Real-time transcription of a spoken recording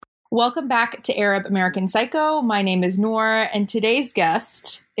Welcome back to Arab American Psycho. My name is Noor, and today's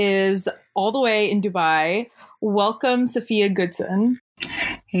guest is all the way in Dubai. Welcome, Sophia Goodson.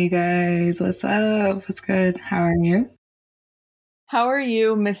 Hey guys, what's up? What's good? How are you? How are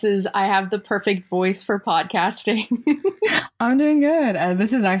you, Mrs. I have the perfect voice for podcasting? I'm doing good.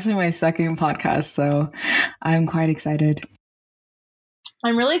 This is actually my second podcast, so I'm quite excited.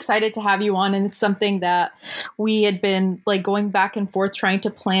 I'm really excited to have you on, and it's something that we had been going back and forth trying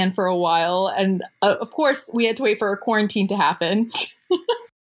to plan for a while. And of course, we had to wait for a quarantine to happen.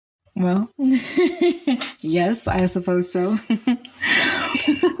 Well, yes, I suppose so.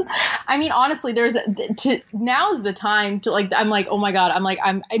 I mean, honestly, now's the time to oh my God,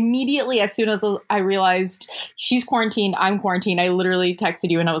 I'm immediately, as soon as I realized she's quarantined, I'm quarantined, I literally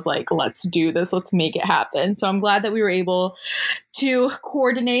texted you and I was like, let's do this. Let's make it happen. So I'm glad that we were able to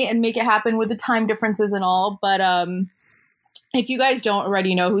coordinate and make it happen with the time differences and all. But, if you guys don't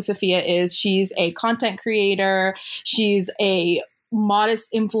already know who Sophia is, she's a content creator. She's a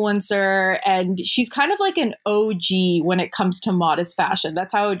modest influencer, and she's kind of like an OG when it comes to modest fashion.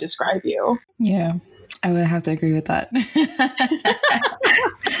 That's how I would describe you. Yeah, I would have to agree with that.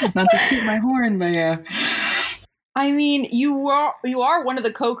 Not to toot my horn, but yeah. I mean, you are one of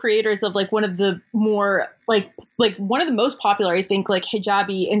the co-creators of one of the more one of the most popular, I think,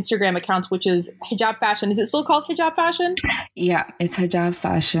 hijabi Instagram accounts, which is Hijab Fashion. Is it still called Hijab Fashion? Yeah, it's Hijab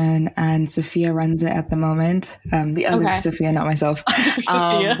Fashion, and Sophia runs it at the moment. The other Sophia, not myself.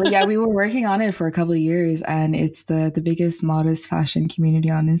 But yeah, we were working on it for a couple of years, and it's the biggest modest fashion community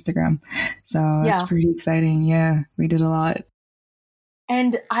on Instagram. So that's pretty exciting. Yeah, we did a lot.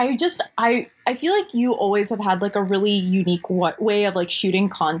 And I feel like you always have had a really unique way of shooting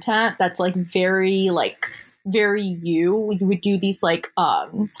content that's very you. You would do these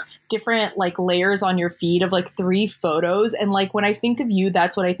different layers on your feed of 3 photos. And when I think of you,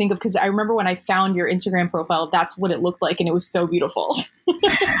 that's what I think of. Because I remember when I found your Instagram profile, that's what it looked like. And it was so beautiful.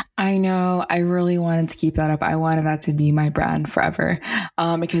 I know. I really wanted to keep that up. I wanted that to be my brand forever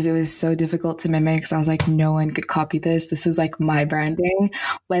because it was so difficult to mimic. So I was like, no one could copy this. This is my branding.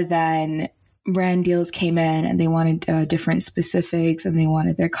 But then brand deals came in and they wanted different specifics and they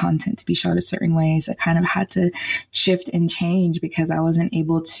wanted their content to be shot a certain way. So I kind of had to shift and change because I wasn't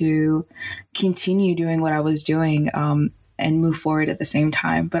able to continue doing what I was doing and move forward at the same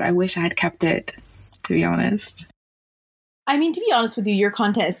time. But I wish I had kept it, to be honest. I mean, to be honest with you, your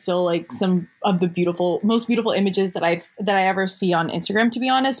content is still some of the most beautiful images that I ever see on Instagram, to be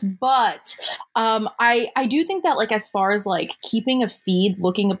honest. But I do think that as far as keeping a feed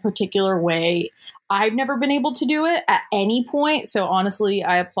looking a particular way, I've never been able to do it at any point. So honestly,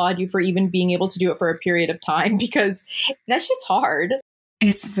 I applaud you for even being able to do it for a period of time because that shit's hard.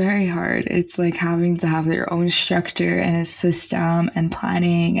 It's very hard. It's having to have your own structure and a system and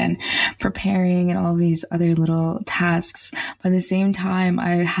planning and preparing and all these other little tasks. But at the same time,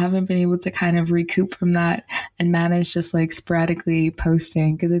 I haven't been able to kind of recoup from that and manage just sporadically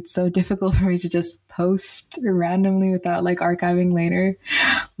posting because it's so difficult for me to just post randomly without archiving later.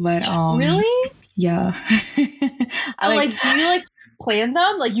 But really? Yeah. So do you plan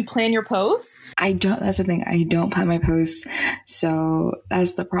them? You plan your posts? I don't. That's the thing. I don't plan my posts. So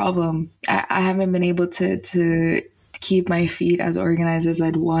that's the problem. I haven't been able to keep my feed as organized as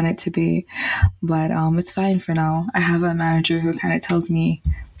I'd want it to be. But it's fine for now. I have a manager who kind of tells me,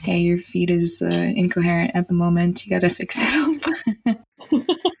 hey, your feed is incoherent at the moment. You got to fix it up.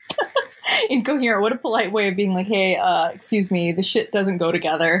 Incoherent. What a polite way of being hey, excuse me, the shit doesn't go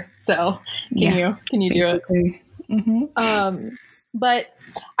together. So can you basically do it? Mm-hmm. But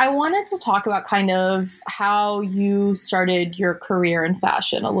I wanted to talk about kind of how you started your career in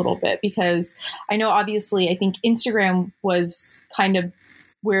fashion a little bit, because I know obviously I think Instagram was kind of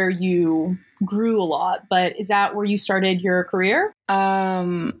where you grew a lot, but is that where you started your career?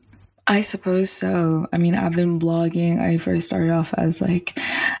 I suppose so. I mean, I've been blogging. I first started off as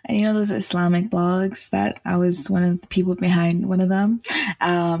those Islamic blogs that I was one of the people behind one of them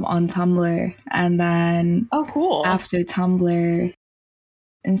on Tumblr. And then cool. After Tumblr,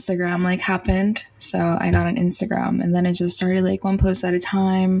 Instagram happened. So I got on Instagram and then it just started one post at a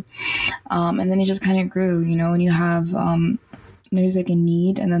time. And then it just kind of grew, when you have there's a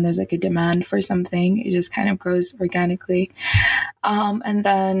need and then there's a demand for something, it just kind of grows organically. And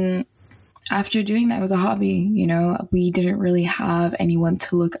then after doing that, it was a hobby. We didn't really have anyone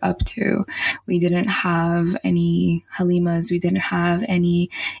to look up to. We didn't have any Halimas. We didn't have any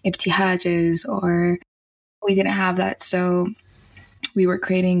Ibtihajes, or we didn't have that. So we were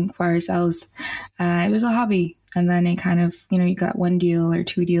creating for ourselves. It was a hobby. And then it kind of, you got 1 deal or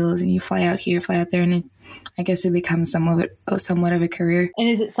 2 deals and you fly out here, fly out there, and I guess it becomes somewhat of a career. And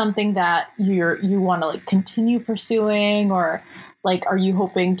is it something that you want to like continue pursuing, or like are you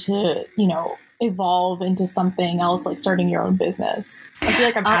hoping to, you know, evolve into something else, like starting your own business? I feel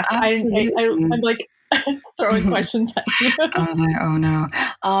like I'm asking. I'm like throwing questions at you. I was like, oh no.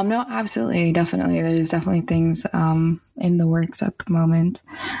 No, absolutely. Definitely. There's definitely things in the works at the moment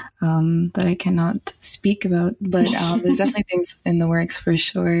that I cannot speak about, but there's definitely things in the works for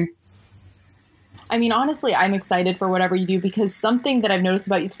sure. I mean, honestly, I'm excited for whatever you do, because something that I've noticed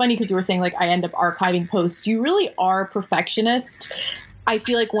about you, it's funny because you were saying like I end up archiving posts. You really are a perfectionist. I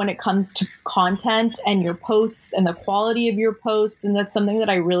feel like when it comes to content and your posts and the quality of your posts, and that's something that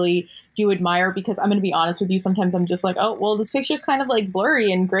I really do admire, because I'm going to be honest with you. Sometimes I'm just like, oh, well, this picture's kind of like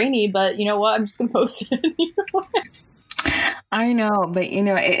blurry and grainy, but you know what? I'm just going to post it anyway. I know, but you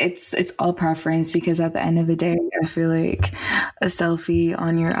know, it's all preference, because at the end of the day, I feel like a selfie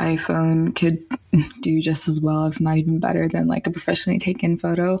on your iPhone could do just as well, if not even better, than like a professionally taken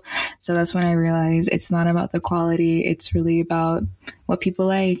photo. So that's when I realized it's not about the quality, it's really about what people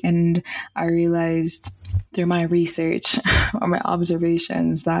like. And I realized through my research or my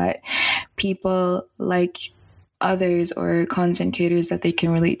observations that people like others or content creators that they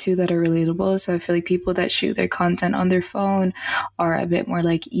can relate to, that are relatable. So I feel like people that shoot their content on their phone are a bit more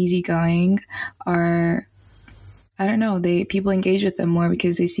like easygoing, or I don't know, people engage with them more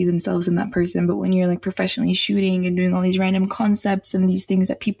because they see themselves in that person. But when you're like professionally shooting and doing all these random concepts and these things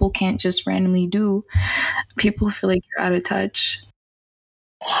that people can't just randomly do, people feel like you're out of touch.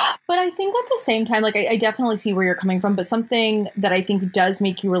 But I think at the same time, like I definitely see where you're coming from, but something that I think does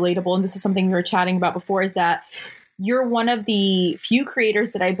make you relatable, and this is something we were chatting about before, is that you're one of the few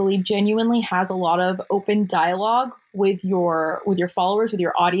creators that I believe genuinely has a lot of open dialogue with your followers, with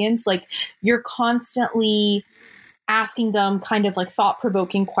your audience. Like you're constantly asking them kind of like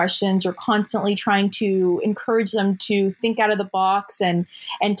thought-provoking questions. You're constantly trying to encourage them to think out of the box and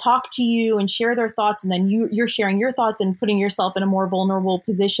talk to you and share their thoughts. And then you're sharing your thoughts and putting yourself in a more vulnerable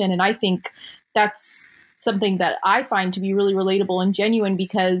position. And I think that's something that I find to be really relatable and genuine,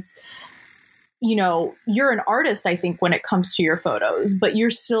 because, you know, you're an artist, I think, when it comes to your photos, but you're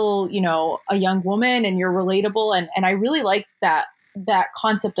still, you know, a young woman, and you're relatable. And I really like that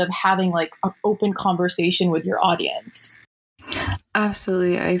concept of having like an open conversation with your audience.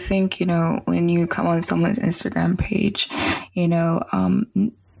 Absolutely. I think, you know, when you come on someone's Instagram page, you know,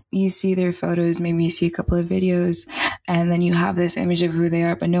 you see their photos, maybe you see a couple of videos, and then you have this image of who they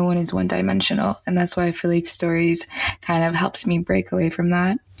are, but no one is one-dimensional. And that's why I feel like stories kind of helps me break away from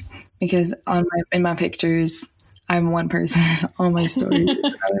that, because in my pictures, I'm one person. All my stories are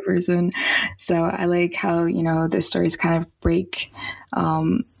another person. So I like how, you know, the stories kind of break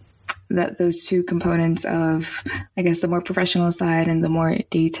that those two components of, I guess, the more professional side and the more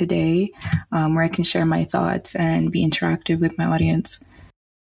day-to-day, where I can share my thoughts and be interactive with my audience.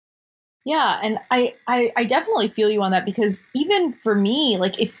 Yeah, and I definitely feel you on that, because even for me,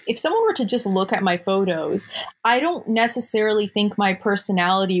 like if someone were to just look at my photos, I don't necessarily think my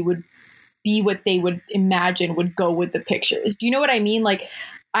personality would be what they would imagine would go with the pictures. Do you know what I mean? Like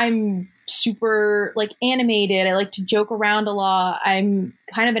I'm super like animated. I like to joke around a lot. I'm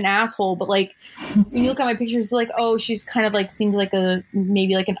kind of an asshole, but like when you look at my pictures, it's like, oh, she's kind of like seems like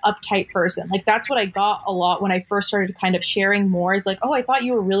maybe like an uptight person. Like that's what I got a lot when I first started kind of sharing more, is like, oh, I thought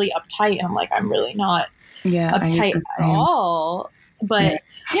you were really uptight. And I'm like, I'm really not uptight at all. But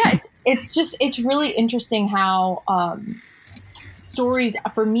yeah, it's really interesting how stories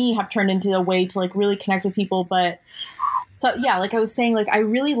for me have turned into a way to like really connect with people. But so yeah, like I was saying, like I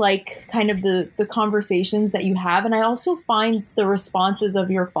really like kind of the conversations that you have, and I also find the responses of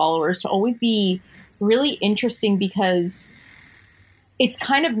your followers to always be really interesting, because it's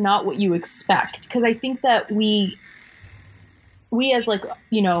kind of not what you expect. Because I think that we as like,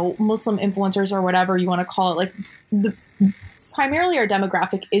 you know, Muslim influencers or whatever you want to call it, like primarily our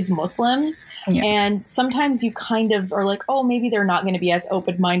demographic is Muslim. Yeah. And sometimes you kind of are like, oh, maybe they're not going to be as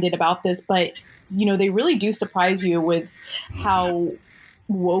open-minded about this, but you know, they really do surprise you with how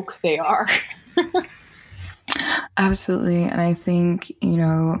woke they are. Absolutely. And I think, you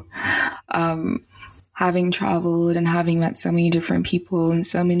know, having traveled and having met so many different people and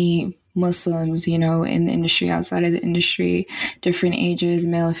so many Muslims, you know, in the industry, outside of the industry, different ages,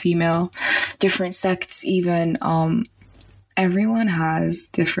 male, female, different sects, even, everyone has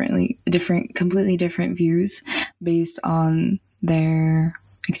completely different views based on their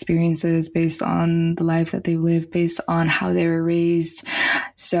experiences, based on the lives that they live, based on how they were raised.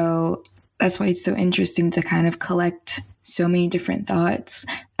 So that's why it's so interesting to kind of collect so many different thoughts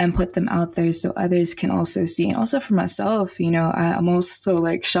and put them out there so others can also see. And also for myself, I'm also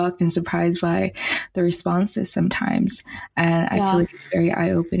like shocked and surprised by the responses sometimes. And I feel like it's very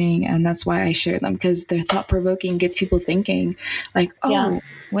eye-opening, and that's why I share them, because they're thought-provoking, gets people thinking like, oh,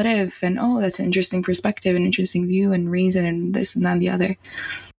 what if? And oh, that's an interesting perspective, an interesting view and reason, and this and that and the other.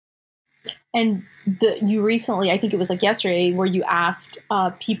 And you recently, I think it was like yesterday, where you asked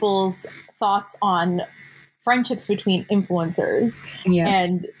people's thoughts on friendships between influencers. Yes.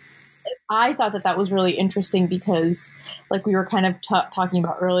 And I thought that was really interesting because, like we were kind of talking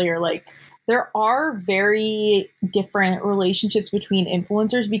about earlier, like there are very different relationships between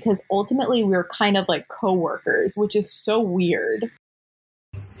influencers because ultimately we're kind of like coworkers, which is so weird.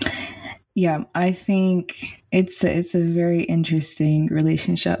 Yeah, I think it's a very interesting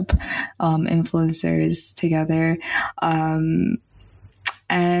relationship, influencers together.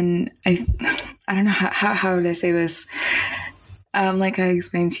 And I don't know how would I say this. Like I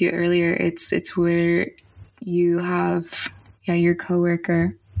explained to you earlier, it's where you have your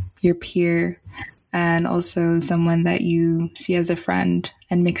coworker, your peer, and also someone that you see as a friend,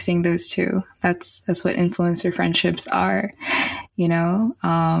 and mixing those two. That's what influencer friendships are,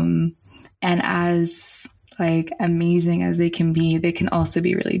 and as like amazing as they can be, they can also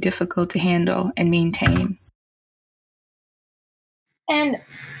be really difficult to handle and maintain. And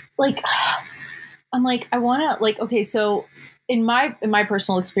like, I'm like, I want to like, okay, so in my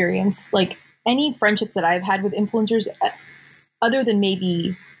personal experience, like any friendships that I've had with influencers, other than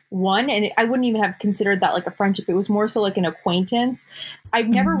maybe one, and I wouldn't even have considered that like a friendship. It was more so like an acquaintance. I've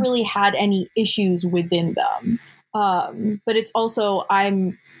never really had any issues within them. But it's also,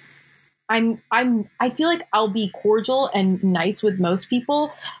 I feel like I'll be cordial and nice with most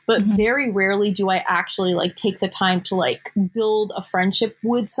people, but very rarely do I actually like take the time to like build a friendship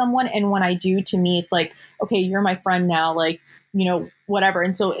with someone. And when I do, to me, it's like, okay, you're my friend now, like, whatever.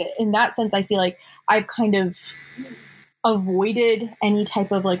 And so in that sense, I feel like I've kind of avoided any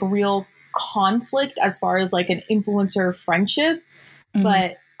type of like real conflict as far as like an influencer friendship.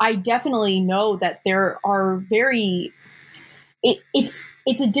 But I definitely know that there are it's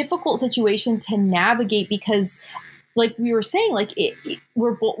a difficult situation to navigate because, like we were saying, like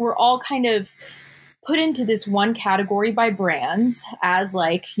we're all kind of put into this one category by brands as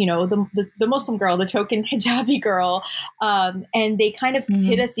like, the Muslim girl, the token hijabi girl, and they kind of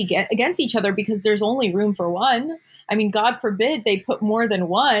pit us against each other because there's only room for one. I mean, God forbid they put more than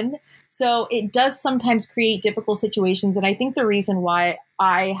one. So it does sometimes create difficult situations. And I think the reason why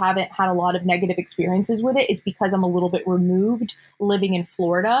I haven't had a lot of negative experiences with it is because I'm a little bit removed living in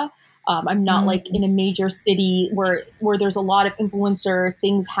Florida. I'm not like in a major city where there's a lot of influencer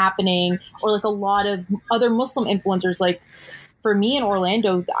things happening, or like a lot of other Muslim influencers. Like for me in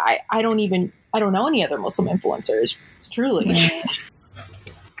Orlando, I don't know any other Muslim influencers, truly.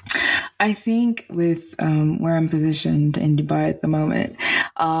 I think with where I'm positioned in Dubai at the moment,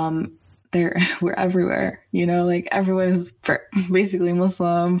 we're everywhere, like everyone is basically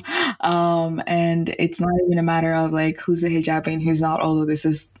Muslim. And it's not even a matter of like who's a hijabi and who's not, although this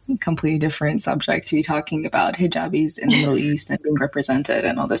is a completely different subject to be talking about hijabis in the Middle East and being represented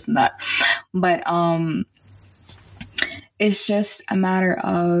and all this and that. But it's just a matter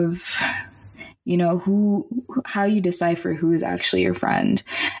of how you decipher who is actually your friend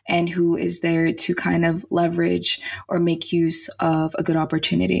and who is there to kind of leverage or make use of a good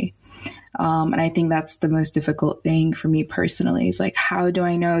opportunity. And I think that's the most difficult thing for me personally, is like, how do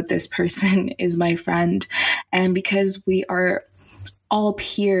I know this person is my friend? And because we are all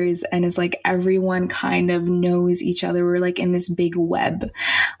peers and it's like everyone kind of knows each other, we're like in this big web.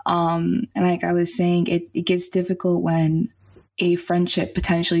 And like I was saying, it gets difficult when a friendship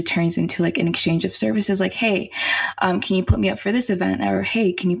potentially turns into like an exchange of services, like, hey, can you put me up for this event? Or,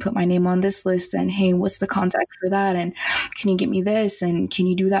 hey, can you put my name on this list? And hey, what's the contact for that? And can you get me this? And can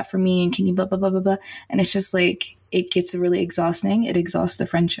you do that for me? And can you blah, blah, blah, blah, blah. And it's just like, it gets really exhausting. It exhausts the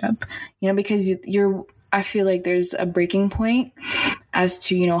friendship, because I feel like there's a breaking point as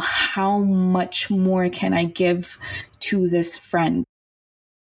to, how much more can I give to this friend?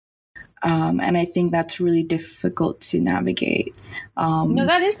 And I think that's really difficult to navigate. No,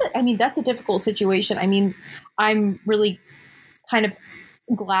 that's a difficult situation. I mean, I'm really kind of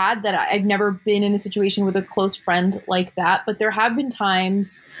glad that I've never been in a situation with a close friend like that. But there have been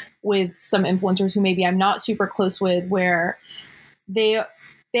times with some influencers who maybe I'm not super close with, where they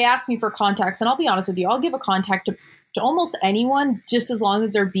ask me for contacts. And I'll be honest with you, I'll give a contact to almost anyone, just as long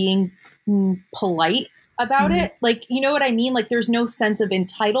as they're being polite about it. Like, you know what I mean? Like, there's no sense of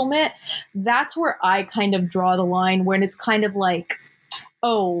entitlement. That's where I kind of draw the line, when it's kind of like,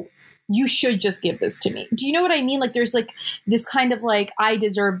 oh, you should just give this to me. Do you know what I mean? Like there's like this kind of like, I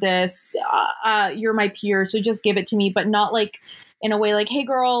deserve this. You're my peer, so just give it to me, but not like in a way like, hey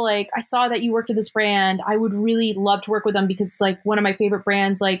girl, like I saw that you worked with this brand. I would really love to work with them because it's like one of my favorite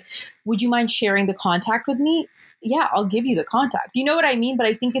brands. Like, would you mind sharing the contact with me? Yeah, I'll give you the contact. You know what I mean? But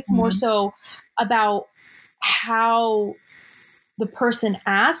I think it's more so about how the person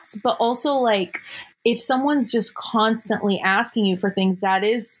asks, but also like if someone's just constantly asking you for things, that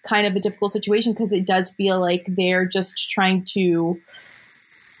is kind of a difficult situation because it does feel like they're just trying to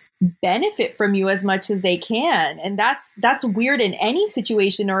benefit from you as much as they can. And that's weird in any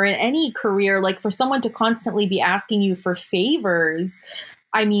situation or in any career. Like for someone to constantly be asking you for favors,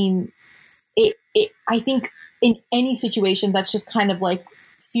 I mean, I think in any situation that's just kind of like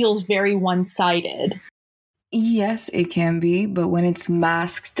feels very one-sided. Yes, it can be, but when it's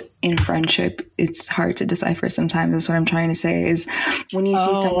masked in friendship, it's hard to decipher sometimes. That's what I'm trying to say is when you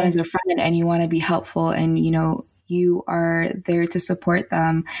see someone as a friend and you want to be helpful and, you know, you are there to support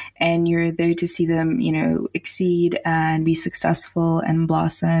them and you're there to see them, you know, exceed and be successful and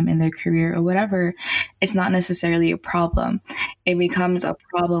blossom in their career or whatever, it's not necessarily a problem. It becomes a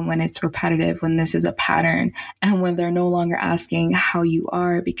problem when it's repetitive, when this is a pattern, and when they're no longer asking how you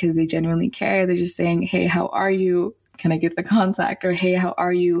are because they genuinely care. They're just saying, hey, how are you? Can I get the contact? Or, hey, how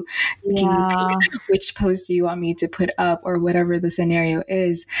are you? Can you pick which post do you want me to put up or whatever the scenario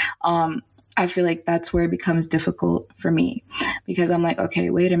is? I feel like that's where it becomes difficult for me because I'm like, okay,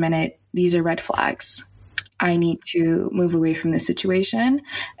 wait a minute. These are red flags. I need to move away from this situation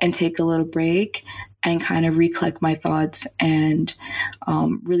and take a little break and kind of recollect my thoughts and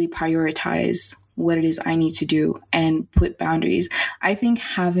really prioritize what it is I need to do and put boundaries. I think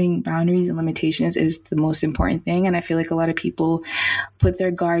having boundaries and limitations is the most important thing. And I feel like a lot of people put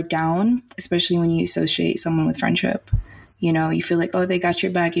their guard down, especially when you associate someone with friendship. You know, you feel like, oh, they got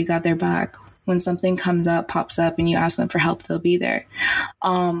your back, you got their back. When something comes up, pops up, and you ask them for help, they'll be there.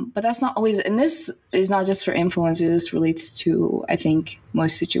 But that's not always, and this is not just for influencers. This relates to, I think,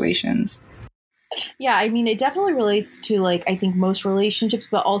 most situations. Yeah, I mean, it definitely relates to like I think most relationships,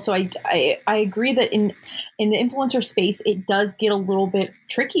 but also I agree that in the influencer space, it does get a little bit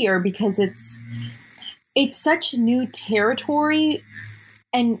trickier because it's such new territory.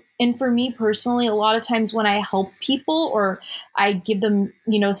 And for me personally, a lot of times when I help people or I give them,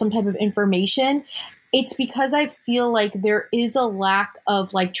 you know, some type of information, it's because I feel like there is a lack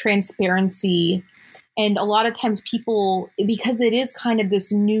of like transparency. And a lot of times people, because it is kind of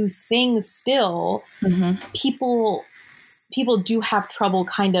this new thing still, people do have trouble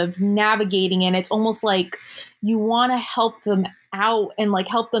kind of navigating. And it's almost like you want to help them out and like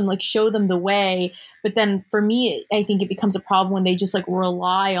help them, like show them the way. But then for me, I think it becomes a problem when they just like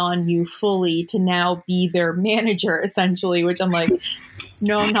rely on you fully to now be their manager essentially, which I'm like,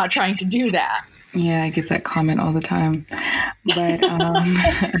 no, I'm not trying to do that. Yeah, I get that comment all the time. But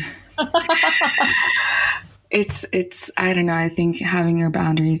it's I don't know, I think having your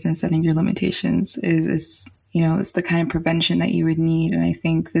boundaries and setting your limitations is you know, it's the kind of prevention that you would need. And I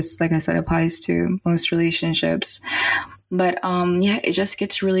think this, like I said, applies to most relationships. But yeah, it just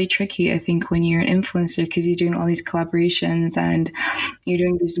gets really tricky, I think, when you're an influencer because you're doing all these collaborations and you're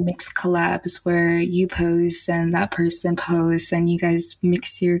doing these mixed collabs where you post and that person posts and you guys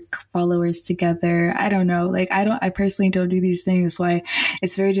mix your followers together. I don't know. Like, I personally don't do these things. That's why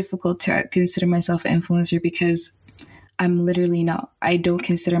it's very difficult to consider myself an influencer because I'm literally not. I don't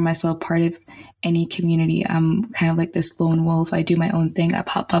consider myself part of any community. I'm kind of like this lone wolf. I do my own thing. I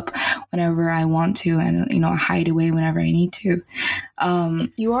pop up whenever I want to and, you know, I hide away whenever I need to.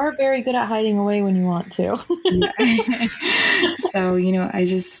 You are very good at hiding away when you want to. So, you know, I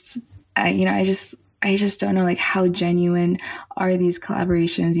just don't know like how genuine are these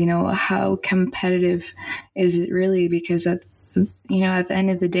collaborations, you know, how competitive is it really? Because at the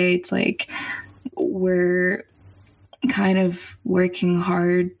end of the day, it's like we're kind of working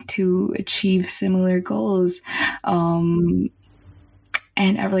hard to achieve similar goals. And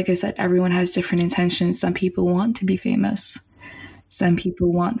like I said, everyone has different intentions. Some people want to be famous. Some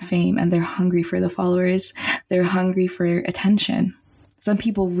people want fame and they're hungry for the followers. They're hungry for attention. Some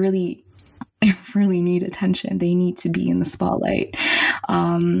people really, really need attention. They need to be in the spotlight.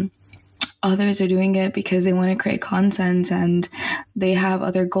 Others are doing it because they want to create content and they have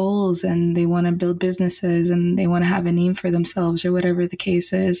other goals and they want to build businesses and they want to have a name for themselves or whatever the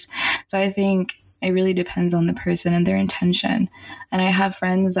case is. So I think it really depends on the person and their intention. And I have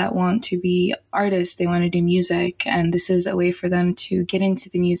friends that want to be artists. They want to do music and this is a way for them to get into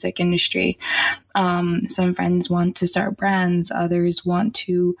the music industry. Some friends want to start brands. Others want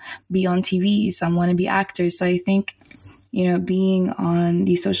to be on TV. Some want to be actors. So I think being on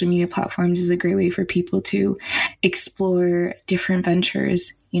these social media platforms is a great way for people to explore different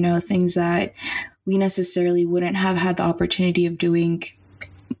ventures, things that we necessarily wouldn't have had the opportunity of doing,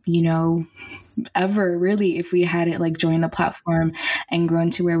 ever really, if we hadn't like joined the platform and grown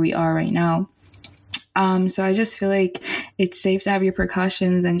to where we are right now. So I just feel like it's safe to have your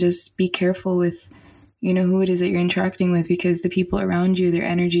precautions and just be careful with, who it is that you're interacting with, because the people around you, their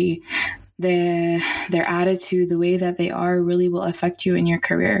energy, their attitude, the way that they are really will affect you in your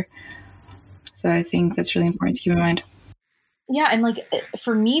career. So I think that's really important to keep in mind. Yeah. And like,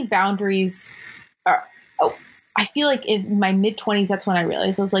 for me, boundaries are, I feel like in my mid-20s, that's when I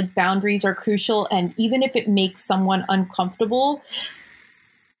realized I was like, boundaries are crucial. And even if it makes someone uncomfortable,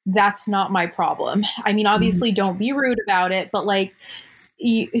 that's not my problem. I mean, obviously don't be rude about it, but like,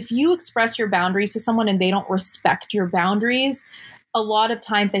 if you express your boundaries to someone and they don't respect your boundaries, a lot of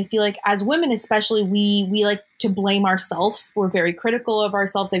times I feel like as women, especially, we like to blame ourselves. We're very critical of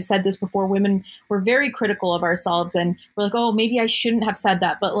ourselves. I've said this before, women, we're very critical of ourselves and we're like, oh, maybe I shouldn't have said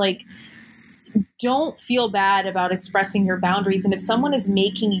that. But like, don't feel bad about expressing your boundaries. And if someone is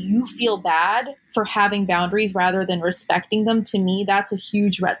making you feel bad for having boundaries rather than respecting them, to me, that's a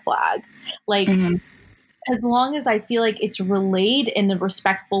huge red flag. Like, as long as I feel like it's relayed in a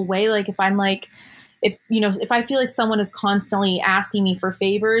respectful way, like if I'm like, if I feel like someone is constantly asking me for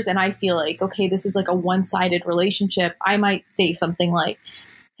favors and I feel like, okay, this is like a one-sided relationship, I might say something like,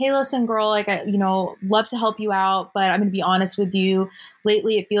 hey, listen, girl, like, love to help you out, but I'm going to be honest with you.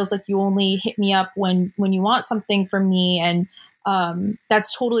 Lately, it feels like you only hit me up when you want something from me. And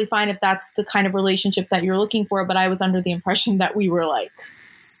that's totally fine if that's the kind of relationship that you're looking for. But I was under the impression that we were like,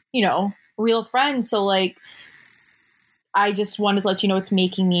 real friends. So like, I just wanted to let you know it's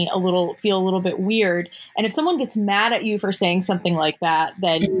making me feel a little bit weird. And if someone gets mad at you for saying something like that,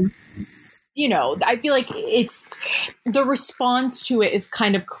 then, I feel like it's the response to it is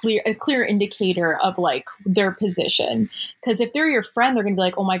kind of a clear indicator of like their position. Because if they're your friend, they're going to be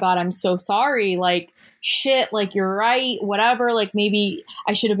like, oh my God, I'm so sorry. Like, shit, like you're right, whatever. Like maybe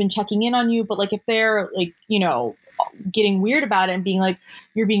I should have been checking in on you. But like if they're like, getting weird about it and being like,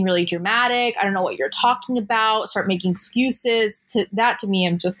 you're being really dramatic, I don't know what you're talking about, start making excuses, to me,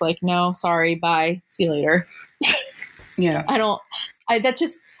 I'm just like, no, sorry, bye, see you later. Yeah. That's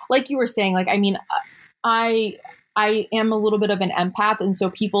just like you were saying, like, I mean, I am a little bit of an empath. And so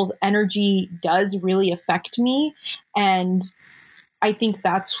people's energy does really affect me. And I think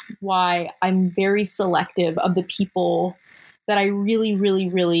that's why I'm very selective of the people that I really, really,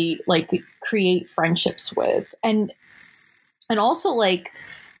 really like create friendships with. And also like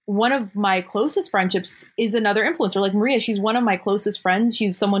one of my closest friendships is another influencer, like Maria. She's one of my closest friends.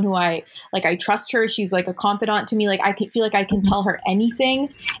 She's someone who I trust her. She's like a confidant to me. Like I can feel like I can tell her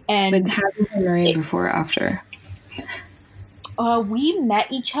anything. And like, have you met Maria before or after? We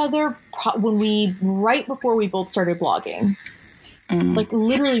met each other right before we both started blogging. Like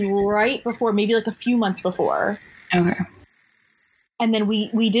literally right before, maybe like a few months before. Okay. And then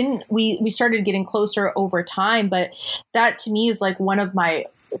we started getting closer over time, but that to me is like one of my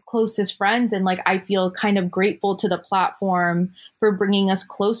closest friends. And like, I feel kind of grateful to the platform for bringing us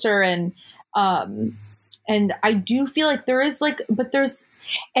closer. And I do feel like there is like,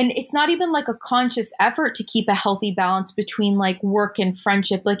 and it's not even like a conscious effort to keep a healthy balance between like work and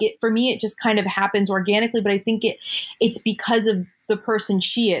friendship. Like for me, it just kind of happens organically, but I think it's because of the person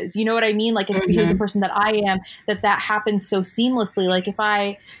she is, you know what I mean? Like it's because the person that I am, that happens so seamlessly. Like if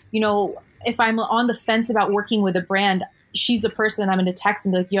I'm on the fence about working with a brand, she's a person I'm going to text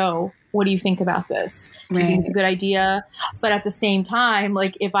and be like, yo, what do you think about this? Do you think it's a good idea? But at the same time,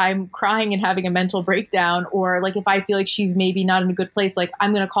 like if I'm crying and having a mental breakdown, or like if I feel like she's maybe not in a good place, like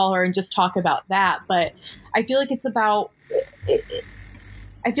I'm going to call her and just talk about that. But I feel like it's about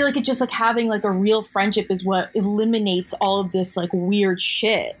I feel like it's just like having like a real friendship is what eliminates all of this like weird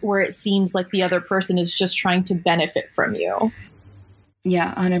shit where it seems like the other person is just trying to benefit from you.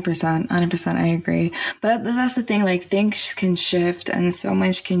 Yeah, 100%. I agree. But that's the thing, like things can shift and so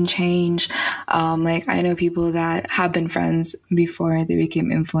much can change. Like I know people that have been friends before they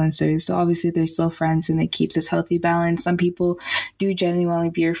became influencers. So obviously they're still friends and they keep this healthy balance. Some people do genuinely want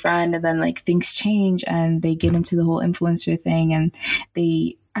to be your friend and then like things change and they get into the whole influencer thing and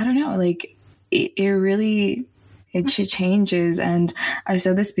I don't know, like it really, it changes. And I've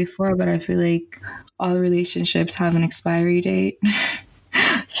said this before, but I feel like all relationships have an expiry date.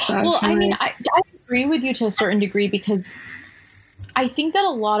 So I agree with you to a certain degree, because I think that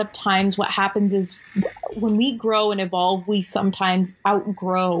a lot of times what happens is when we grow and evolve, we sometimes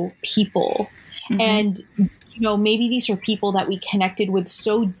outgrow people. And you know, maybe these are people that we connected with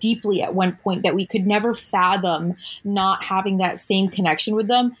so deeply at one point that we could never fathom not having that same connection with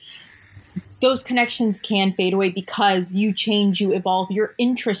them. Those connections can fade away because you change, you evolve, your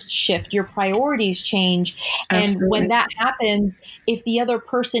interests shift, your priorities change. Absolutely. And when that happens, if the other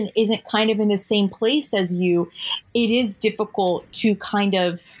person isn't kind of in the same place as you, it is difficult to kind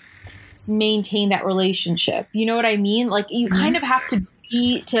of maintain that relationship. You know what I mean? Like you kind of have to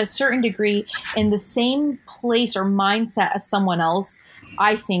be, to a certain degree, in the same place or mindset as someone else,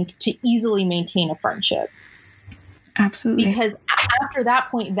 I think, to easily maintain a friendship. Absolutely. Because after that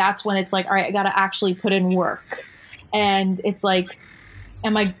point, that's when it's like, all right, I got to actually put in work. And it's like,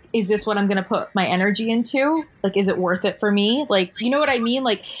 is this what I'm going to put my energy into? Like, is it worth it for me? Like, you know what I mean?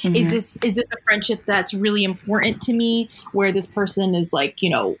 Like, is this a friendship that's really important to me, where this person is like, you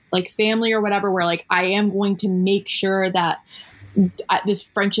know, like family or whatever, where like, I am going to make sure that this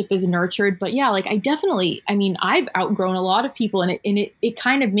friendship is nurtured. But yeah, like I've outgrown a lot of people, and it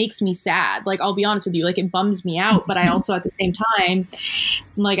kind of makes me sad. Like, I'll be honest with you, like it bums me out, but I also at the same time,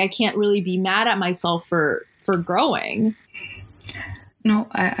 like, I can't really be mad at myself for growing. No,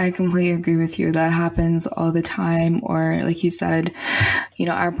 I completely agree with you. That happens all the time. Or like you said, you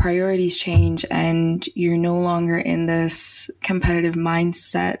know, our priorities change and you're no longer in this competitive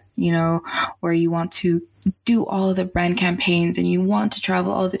mindset, you know, where you want to do all the brand campaigns and you want to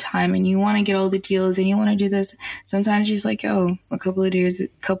travel all the time and you want to get all the deals and you want to do this. Sometimes you're just like, oh, a couple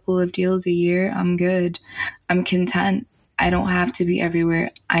of deals a year, I'm good. I'm content. I don't have to be everywhere.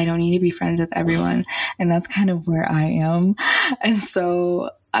 I don't need to be friends with everyone. And that's kind of where I am. And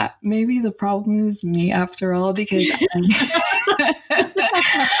so maybe the problem is me after all, because I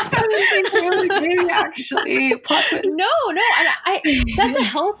was thinking, maybe actually. No. And that's a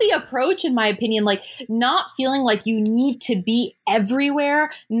healthy approach, in my opinion. Like, not feeling like you need to be everywhere,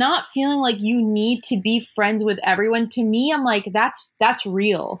 not feeling like you need to be friends with everyone. To me, I'm like, that's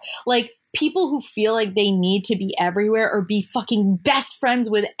real. Like, people who feel like they need to be everywhere or be fucking best friends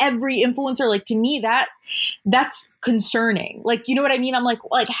with every influencer, like, to me, that's concerning. Like, you know what I mean? I'm like,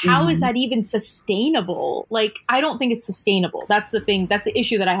 how is that even sustainable? Like, I don't think it's sustainable. That's the thing. That's the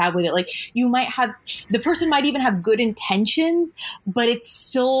issue that I have with it. Like, the person might even have good intentions, but it's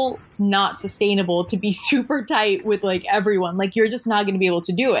still not sustainable to be super tight with like everyone. Like, you're just not going to be able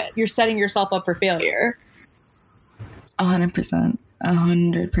to do it. You're setting yourself up for failure. 100%.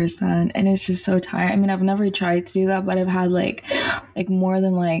 100%. And it's just so tired. I mean, I've never tried to do that, but I've had like more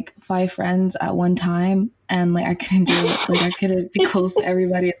than like 5 friends at one time. And like, I couldn't do it. Like, I couldn't be close to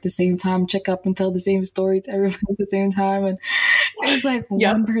everybody at the same time, check up and tell the same story to everybody at the same time. And it was like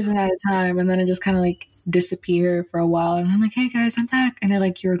one person at a time. And then it just kind of like disappear for a while. And I'm like, hey guys, I'm back. And they're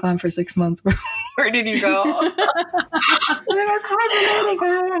like, you were gone for 6 months. Where did you go? And then I was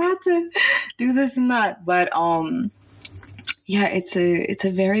hibernating. I had to do this and that. But, yeah, it's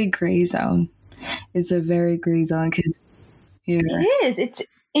a very gray zone. It's a very gray zone because it is.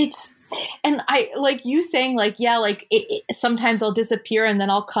 It's and I like you saying like, yeah, like sometimes I'll disappear and then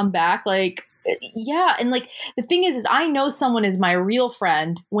I'll come back. Like, yeah. And like, the thing is I know someone is my real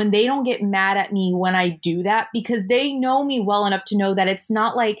friend when they don't get mad at me when I do that, because they know me well enough to know that it's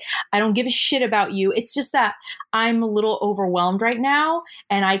not like I don't give a shit about you. It's just that I'm a little overwhelmed right now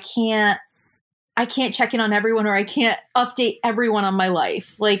and I can't check in on everyone, or I can't update everyone on my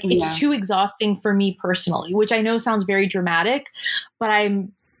life. Like, it's too exhausting for me personally, which I know sounds very dramatic, but I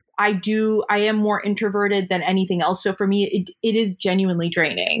am more introverted than anything else. So for me, it is genuinely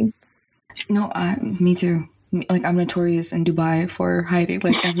draining. No, me too. Like, I'm notorious in Dubai for hiding.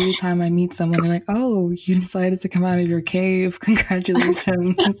 Like, every time I meet someone, they're like, oh, you decided to come out of your cave.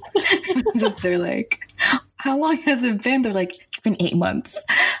 Congratulations. They're like, how long has it been? They're like, it's been 8 months.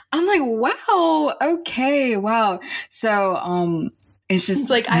 I'm like, wow. Okay. Wow. So, it's just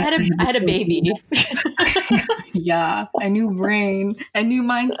like, I had a baby. Yeah. A new brain, a new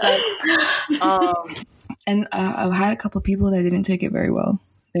mindset. And I've had a couple of people that didn't take it very well.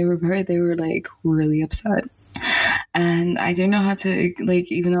 They were like really upset. And I didn't know how to,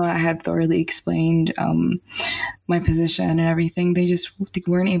 like, even though I had thoroughly explained my position and everything, they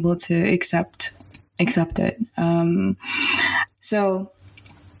weren't able to accept it. So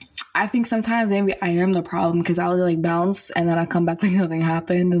I think sometimes maybe I am the problem, because I'll like bounce and then I come back like nothing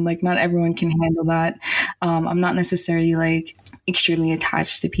happened, and like not everyone can handle that. I'm not necessarily like extremely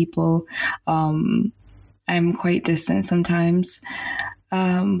attached to people. I'm quite distant sometimes.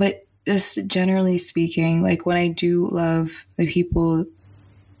 But just generally speaking, like, when I do love the people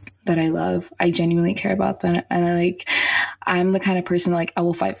that I love, I genuinely care about them. And I'm the kind of person, like, I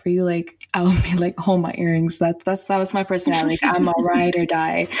will fight for you. Like, I will be like, hold my earrings. That was my personality. Like, I'm a ride or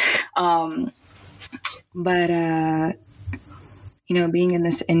die. But being in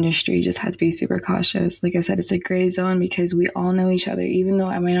this industry, you just have to be super cautious. Like I said, it's a gray zone because we all know each other. Even though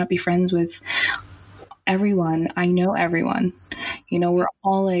I might not be friends with everyone, I know everyone. We're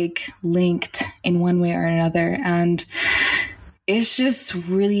all like linked in one way or another. And it's just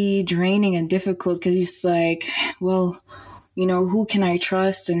really draining and difficult because it's like, well, who can I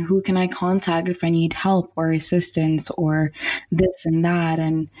trust and who can I contact if I need help or assistance or this and that?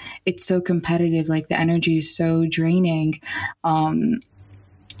 And it's so competitive. Like the energy is so draining. But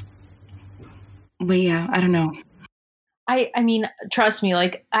yeah, I don't know. I mean, trust me,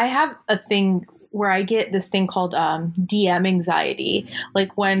 like I have a thing where I get this thing called DM anxiety.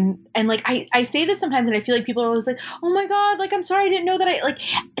 Like I say this sometimes and I feel like people are always like, oh my God, like, I'm sorry, I didn't know that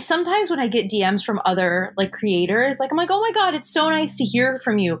sometimes when I get DMs from other like creators, like I'm like, oh my God, it's so nice to hear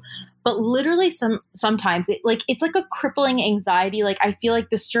from you. But literally sometimes it's like a crippling anxiety. Like I feel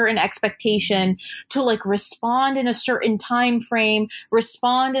like the certain expectation to like respond in a certain time frame,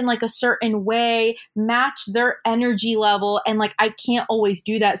 respond in like a certain way, match their energy level. And like, I can't always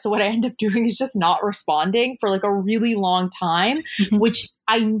do that. So what I end up doing is just not responding for like a really long time, which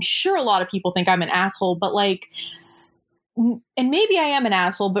I'm sure a lot of people think I'm an asshole, but like, and maybe I am an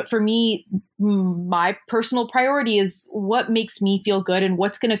asshole, but for me, my personal priority is what makes me feel good and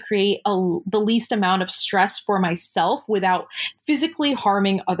what's going to create the least amount of stress for myself without physically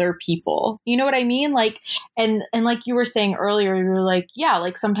harming other people. You know what I mean? Like, and like you were saying earlier, you were like, yeah,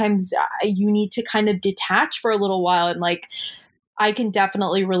 like sometimes you need to kind of detach for a little while. And like, I can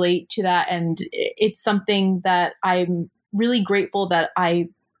definitely relate to that. And it's something that I'm really grateful that I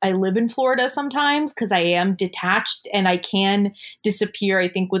live in Florida sometimes because I am detached and I can disappear, I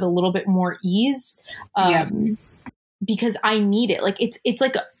think, with a little bit more ease because I need it. Like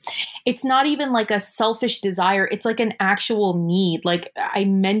it's not even like a selfish desire. It's like an actual need. Like I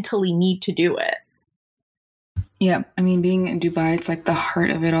mentally need to do it. Yeah. I mean, being in Dubai, it's like the heart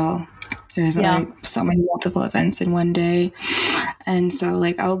of it all. There's like so many multiple events in one day. And so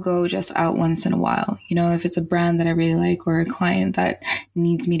like I'll go just out once in a while, if it's a brand that I really like or a client that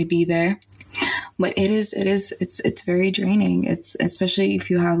needs me to be there. But it's very draining. It's especially if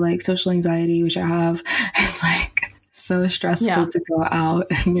you have like social anxiety, which I have. It's like so stressful to go out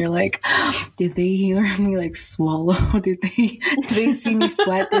and you're like, did they hear me like swallow? Did they see me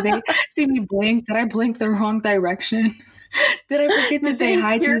sweat? Did they see me blink? Did I blink the wrong direction? Did I forget to say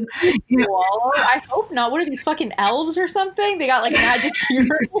hi to Swallow? I hope not. What are these fucking elves or something? They got like magic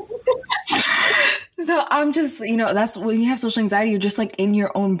hearing. So I'm just, that's when you have social anxiety, you're just like in your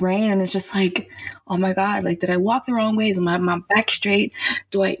own brain and it's just like, oh my God, like, did I walk the wrong way? Is my back straight?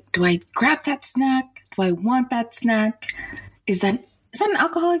 Do I grab that snack? Do I want that snack? Is that an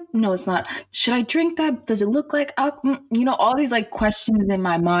alcoholic? No, it's not. Should I drink that? Does it look like alcohol? All these like questions in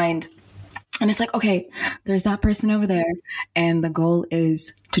my mind. And it's like, okay, there's that person over there. And the goal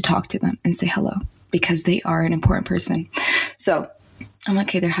is to talk to them and say hello because they are an important person. So I'm like,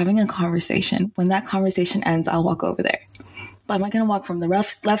 okay, they're having a conversation. When that conversation ends, I'll walk over there. But am I going to walk from the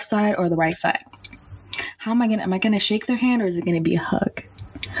left side or the right side? Am I going to shake their hand or is it going to be a hug?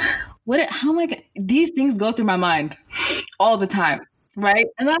 These things go through my mind all the time. Right.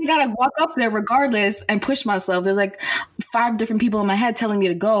 And then I got to walk up there regardless and push myself. There's like 5 different people in my head telling me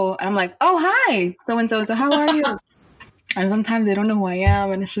to go. And I'm like, oh, hi, so-and-so. So how are you? And sometimes they don't know who I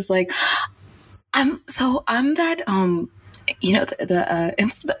am. And it's just like, I'm that, the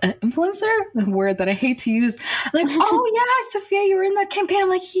influencer, the word that I hate to use. Like, oh yeah, Sophia, you were in that campaign. I'm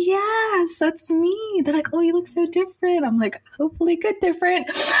like, yes, that's me. They're like, oh, you look so different. I'm like, hopefully good different.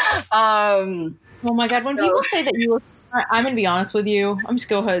 Oh my God. When people say that you look, I'm going to be honest with you. I'm just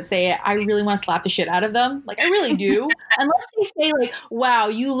going to go ahead and say it. I really want to slap the shit out of them. Like, I really do. Unless they say like, wow,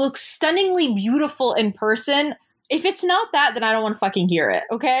 you look stunningly beautiful in person. If it's not that, then I don't want to fucking hear it.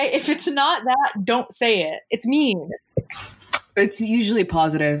 Okay. If it's not that, don't say it. It's mean. It's usually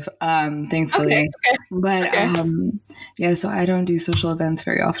positive, thankfully. Okay. But yeah, so I don't do social events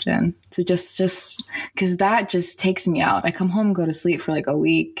very often. So just because that just takes me out. I come home, go to sleep for like a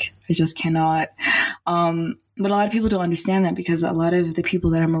week. I just cannot. But a lot of people don't understand that because a lot of the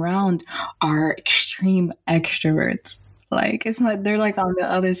people that I'm around are extreme extroverts. Like it's not, they're like on the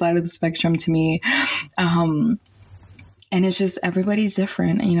other side of the spectrum to me. And it's just, everybody's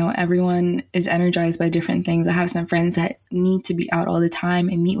different. Everyone is energized by different things. I have some friends that need to be out all the time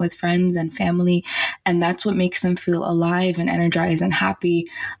and meet with friends and family. And that's what makes them feel alive and energized and happy.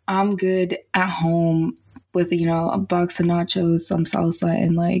 I'm good at home with, a box of nachos, some salsa,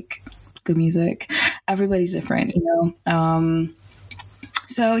 and like good music. Everybody's different,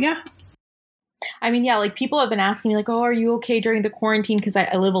 So yeah. I mean, yeah, like people have been asking me like, oh, are you okay during the quarantine? Because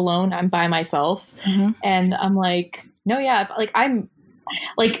I live alone. I'm by myself. Mm-hmm. And I'm like, no, yeah, like I'm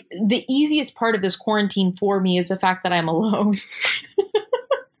like the easiest part of this quarantine for me is the fact that I'm alone.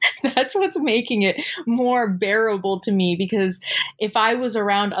 That's what's making it more bearable to me, because if I was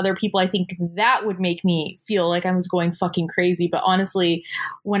around other people, I think that would make me feel like I was going fucking crazy. But honestly,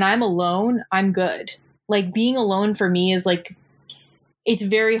 when I'm alone, I'm good. Like being alone for me is like, it's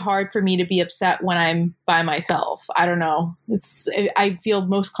very hard for me to be upset when I'm by myself. I don't know. I feel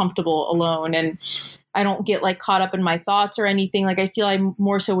most comfortable alone, and I don't get like caught up in my thoughts or anything. Like I feel I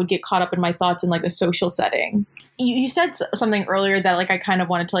more so would get caught up in my thoughts in like a social setting. You said something earlier that like I kind of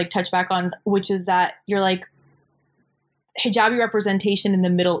wanted to like touch back on, which is that you're like hijabi representation in the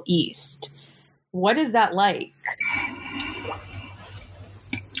Middle East. What is that like?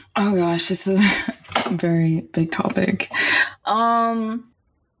 Oh gosh, this is a very big topic.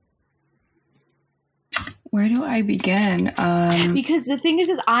 Where do I begin? Because the thing is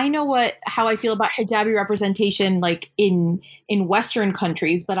I know how I feel about hijabi representation like in Western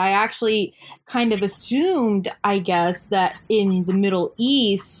countries, but I actually kind of assumed, I guess, that in the Middle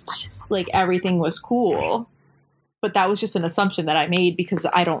East, like everything was cool. But that was just an assumption that I made because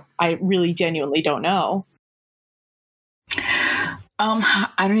I really genuinely don't know.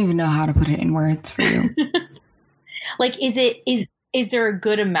 I don't even know how to put it in words for you. Like, is there a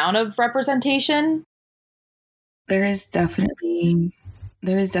good amount of representation? There is definitely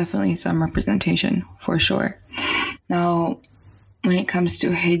some representation for sure. Now, when it comes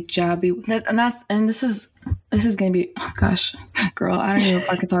to hijabi, and this is gonna be, oh gosh, girl, I don't know if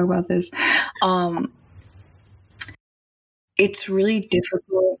I could talk about this. It's really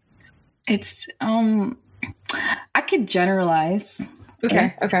difficult. It's I could generalize.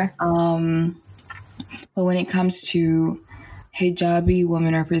 Okay. But when it comes to hijabi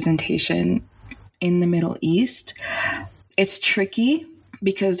woman representation in the Middle East, it's tricky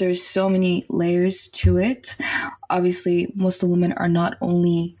because there's so many layers to it. Obviously, Muslim women are not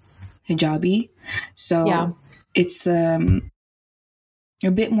only hijabi, so it's a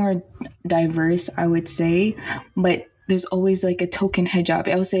bit more diverse, I would say, but there's always like a token hijabi.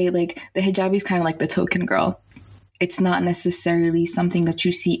 I would say like the hijabi is kind of like the token girl. It's not necessarily something that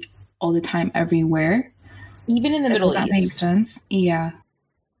you see all the time everywhere. Even in the Middle East. Does that make sense? Yeah.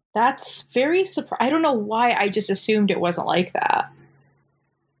 That's very surprising. I don't know why I just assumed it wasn't like that.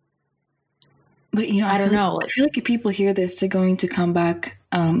 But, you know, I don't know. I feel like if people hear this, they're going to come back,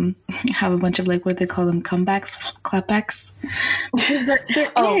 have a bunch of like, what do they call them? Comebacks, clapbacks. Because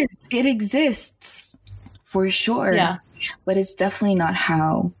there is. It exists for sure. Yeah. But it's definitely not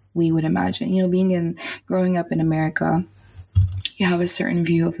how we would imagine. You know, growing up in America, you have a certain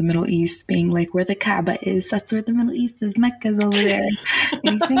view of the Middle East being like where the Kaaba is. That's where the Middle East is. Mecca's over there.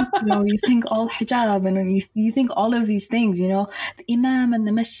 And you think all hijab and you think all of these things, you know, the imam and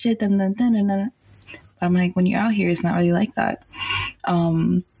the masjid and the da-na-na. But I'm like, when you're out here, it's not really like that.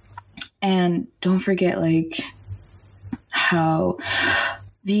 And don't forget like how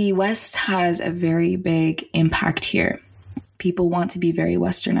the West has a very big impact here. People want to be very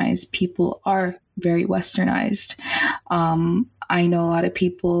westernized. People are very westernized. I know a lot of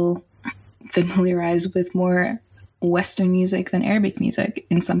people familiarize with more Western music than Arabic music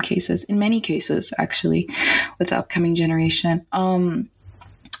in some cases, in many cases, actually, with the upcoming generation.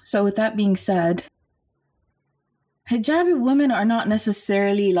 So with that being said, hijabi women are not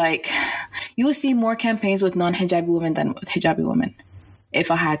necessarily like, you will see more campaigns with non-hijabi women than with hijabi women,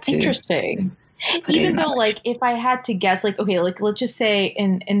 if I had to. Interesting. Even though, like, if I had to guess, like, okay, like, let's just say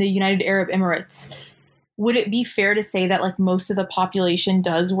in the United Arab Emirates, would it be fair to say that, like, most of the population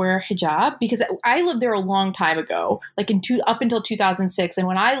does wear hijab? Because I lived there a long time ago, like, up until 2006. And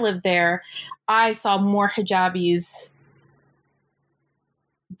when I lived there, I saw more hijabis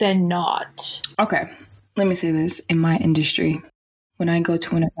than not. Okay. Let me say this. In my industry, when I go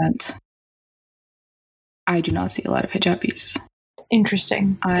to an event, I do not see a lot of hijabis.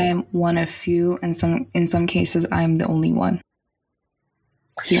 Interesting. I am one of few, and in some cases, I'm the only one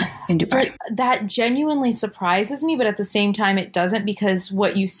here in Dubai. That genuinely surprises me, but at the same time, it doesn't, because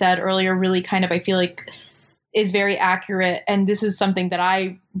what you said earlier really kind of, I feel like, is very accurate. And this is something that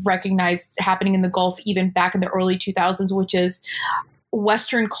I recognized happening in the Gulf even back in the early 2000s, which is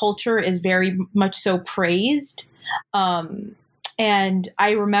Western culture is very much so praised. And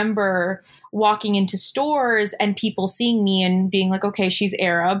I remember walking into stores and people seeing me and being like, okay, she's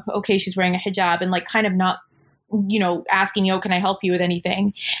Arab. Okay, she's wearing a hijab, and like kind of not, you know, asking me, oh, can I help you with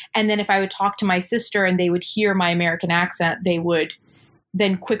anything? And then if I would talk to my sister and they would hear my American accent, they would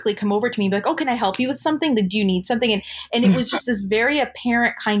then quickly come over to me and be like, oh, can I help you with something? Like, do you need something? And it was just this very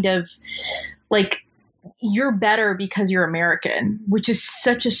apparent kind of like, you're better because you're American, which is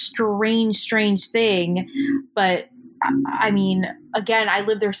such a strange thing. But I mean, again, I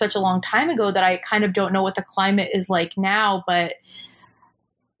lived there such a long time ago that I kind of don't know what the climate is like now. But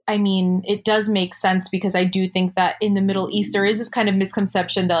I mean, it does make sense because I do think that in the Middle East, there is this kind of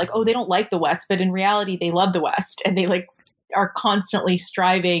misconception that like, oh, they don't like the West, but in reality, they love the West and they like are constantly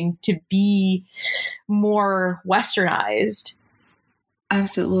striving to be more Westernized.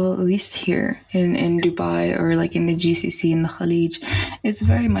 Absolutely. Well, at least here in Dubai or like in the GCC in the Khalij, it's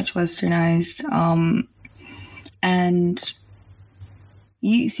very much Westernized. And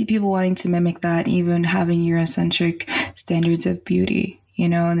you see people wanting to mimic that, even having Eurocentric standards of beauty, you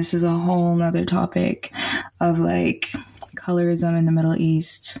know, and this is a whole nother topic of like colorism in the Middle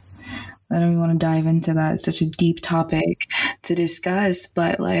East. I don't even want to dive into that. It's such a deep topic to discuss,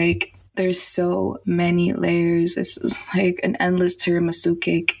 but like there's so many layers. It's like an endless tiramisu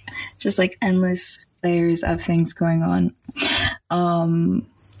cake, just like endless layers of things going on.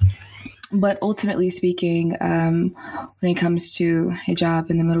 But ultimately speaking, when it comes to hijab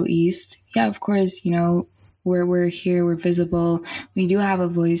in the Middle East, yeah, of course, you know, we're here, we're visible. We do have a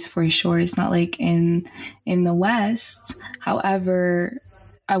voice for sure. It's not like in the West. However,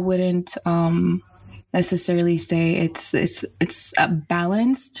 I wouldn't necessarily say it's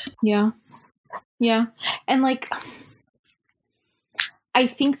balanced. Yeah. And like, I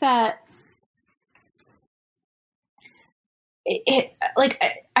think that it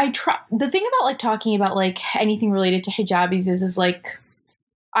like I try. The thing about like talking about like anything related to hijabis is like,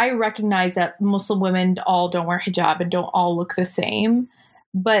 I recognize that Muslim women all don't wear hijab and don't all look the same.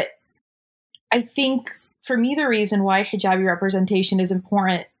 But I think for me, the reason why hijabi representation is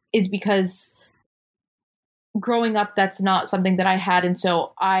important is because growing up, that's not something that I had. And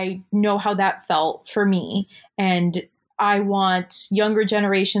so I know how that felt for me. And I want younger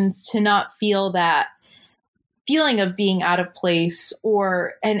generations to not feel that feeling of being out of place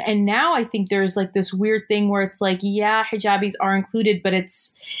and now I think there's like this weird thing where it's like, yeah, hijabis are included, but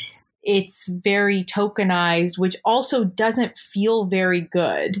it's very tokenized, which also doesn't feel very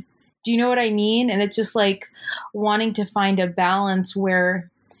good. Do you know what I mean? And it's just like wanting to find a balance where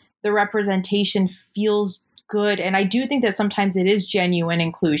the representation feels good. And I do think that sometimes it is genuine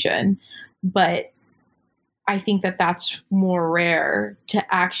inclusion, but I think that that's more rare to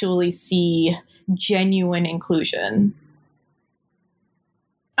actually see genuine inclusion.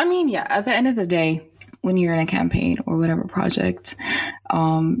 I mean, yeah, at the end of the day, when you're in a campaign or whatever project,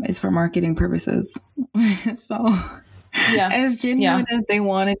 it's for marketing purposes. So yeah, as genuine as they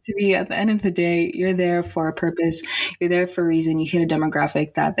want it to be, at the end of the day, you're there for a purpose. You're there for a reason. You hit a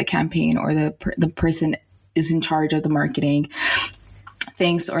demographic that the campaign or the person is in charge of the marketing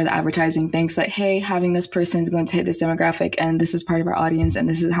thinks, or the advertising thinks that, hey, having this person is going to hit this demographic and this is part of our audience and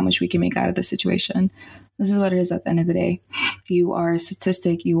this is how much we can make out of the situation. This is what it is at the end of the day. You are a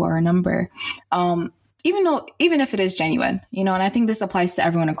statistic, you are a number. Even if it is genuine, you know, and I think this applies to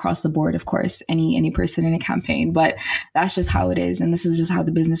everyone across the board, of course, any person in a campaign, but that's just how it is. And this is just how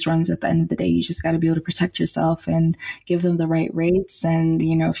the business runs at the end of the day. You just got to be able to protect yourself and give them the right rates. And,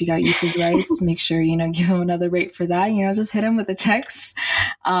 you know, if you got usage rights, make sure, you know, give them another rate for that, you know, just hit them with the checks.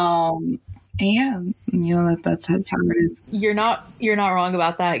 And yeah, you know, that's how it is. You're not wrong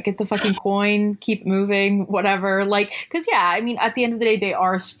about that. Get the fucking coin, keep moving, whatever. Like, because yeah, I mean, at the end of the day, they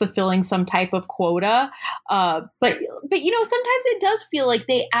are fulfilling some type of quota. But you know, sometimes it does feel like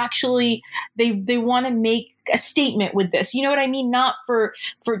they actually they want to make a statement with this. You know what I mean? Not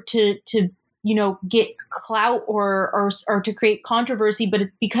to you know, get clout or to create controversy, but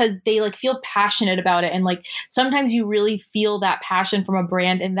it's because they like feel passionate about it. And like, sometimes you really feel that passion from a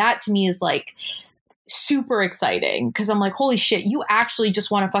brand. And that to me is like super exciting. Cause I'm like, holy shit, you actually just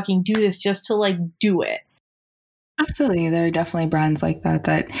want to fucking do this just to like do it. Absolutely. There are definitely brands like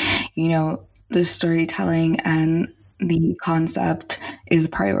that, you know, the storytelling and the concept is a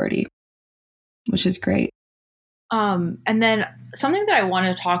priority, which is great. And then something that I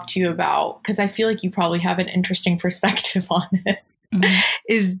want to talk to you about, because I feel like you probably have an interesting perspective on it,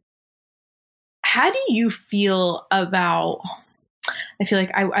 is how do you feel about, I feel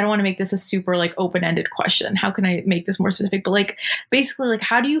like I don't want to make this a super like open-ended question. How can I make this more specific? But like, basically, like,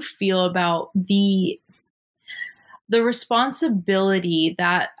 how do you feel about the responsibility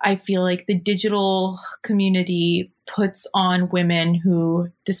that I feel like the digital community puts on women who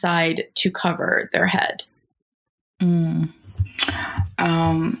decide to cover their head? Can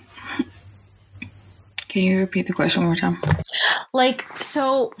you repeat the question one more time? Like,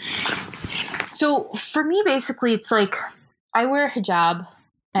 so for me, basically, it's like, I wear a hijab,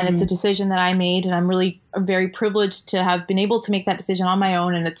 and it's a decision that I made, and I'm really very privileged to have been able to make that decision on my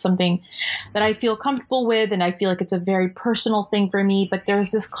own. And it's something that I feel comfortable with, and I feel like it's a very personal thing for me, but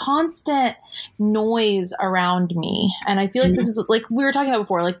there's this constant noise around me. And I feel like this is like we were talking about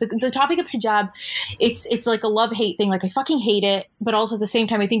before, like the topic of hijab, it's like a love-hate thing. Like I fucking hate it, but also at the same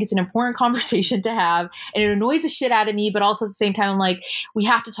time, I think it's an important conversation to have, and it annoys the shit out of me. But also at the same time, I'm like, we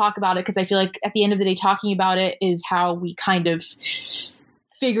have to talk about it, because I feel like at the end of the day, talking about it is how we kind of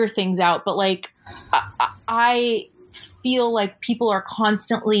figure things out. But like I feel like people are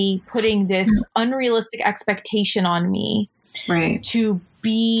constantly putting this unrealistic expectation on me, right, to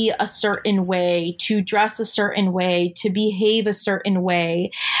be a certain way, to dress a certain way, to behave a certain way.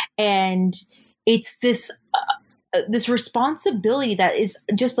 And it's this this responsibility that is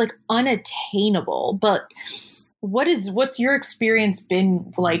just like unattainable. But what's your experience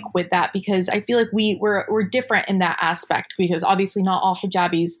been like with that? Because I feel like we're different in that aspect, because obviously not all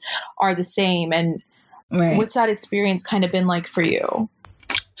hijabis are the same. And what's that experience kind of been like for you?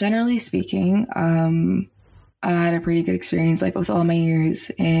 Generally speaking, I had a pretty good experience, like with all my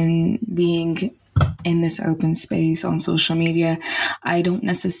years in being in this open space on social media. I don't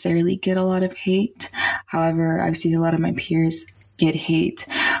necessarily get a lot of hate. However, I've seen a lot of my peers get hate.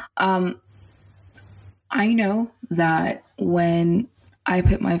 I know that when I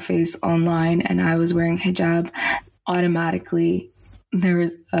put my face online and I was wearing hijab, automatically there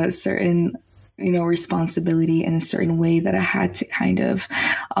was a certain, responsibility in a certain way that I had to kind of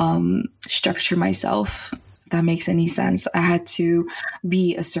structure myself, if that makes any sense. I had to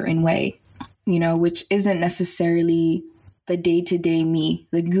be a certain way, which isn't necessarily the day-to-day me,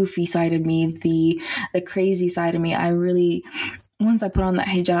 the goofy side of me, the crazy side of me. Once I put on that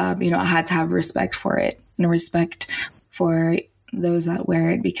hijab, I had to have respect for it and respect for those that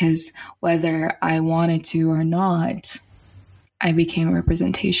wear it, because whether I wanted to or not, I became a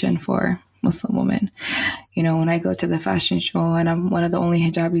representation for Muslim women. When I go to the fashion show and I'm one of the only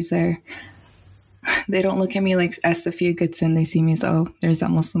hijabis there, they don't look at me like as Sophia Goodson. They see me as, oh, there's that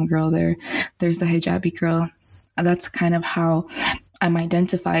Muslim girl there. There's the hijabi girl. And that's kind of how I'm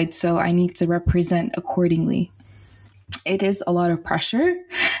identified. So I need to represent accordingly. It is a lot of pressure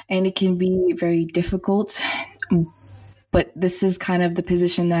and it can be very difficult, but this is kind of the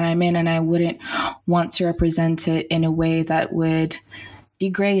position that I'm in, and I wouldn't want to represent it in a way that would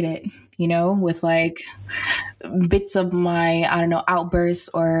degrade it, with like bits of my, outbursts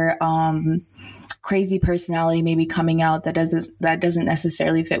or crazy personality maybe coming out that doesn't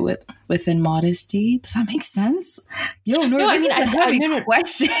necessarily fit within modesty. Does that make sense?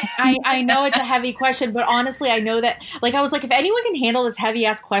 Question. I know it's a heavy question, but honestly, I know that, like, I was like, if anyone can handle this heavy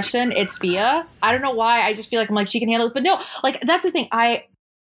ass question, it's Fia. I don't know why. I just feel like I'm like, she can handle it. But no, like, that's the thing. I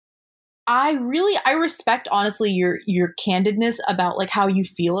respect, honestly, your candidness about like how you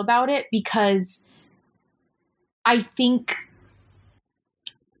feel about it, because I think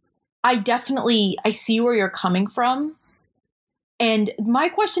I see where you're coming from. And my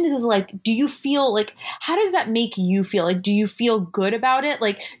question is like, do you feel like, how does that make you feel? Like, do you feel good about it?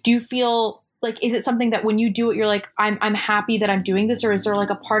 Like, do you feel like, is it something that when you do it, you're like, I'm happy that I'm doing this? Or is there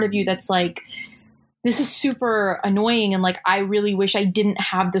like a part of you that's like, this is super annoying, and like, I really wish I didn't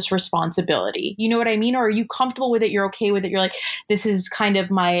have this responsibility? You know what I mean? Or are you comfortable with it? You're okay with it? You're like, this is kind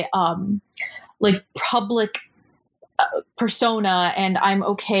of my like public persona, and I'm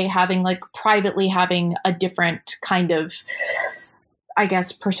okay having like privately having a different kind of, I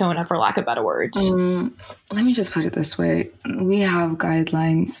guess, persona, for lack of better words. Let me just put it this way. We have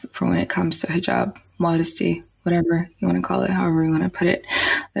guidelines for when it comes to hijab, modesty, whatever you want to call it, however you want to put it.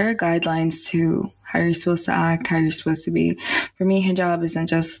 There are guidelines to how you're supposed to act, how you're supposed to be. For me, hijab isn't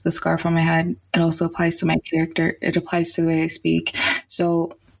just the scarf on my head. It also applies to my character. It applies to the way I speak.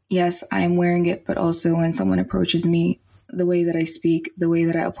 So yes, I'm wearing it, but also when someone approaches me, the way that I speak, the way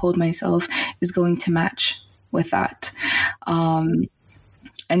that I uphold myself is going to match with that.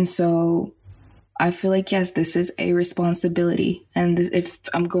 And so I feel like, yes, this is a responsibility. And if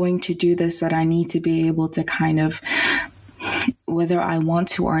I'm going to do this, that I need to be able to kind of, whether I want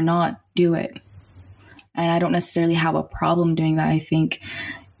to or not, do it. And I don't necessarily have a problem doing that. I think,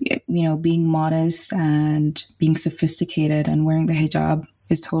 being modest and being sophisticated and wearing the hijab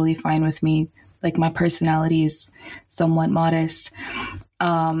is totally fine with me. Like, my personality is somewhat modest.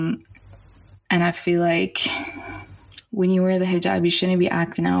 And I feel like when you wear the hijab, you shouldn't be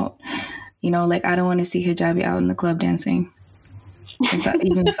acting out. Like, I don't want to see hijabi out in the club dancing.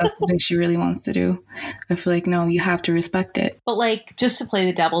 Even if that's the thing she really wants to do. I feel like, no, you have to respect it. But like, just to play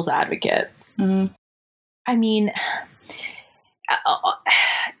the devil's advocate, I mean,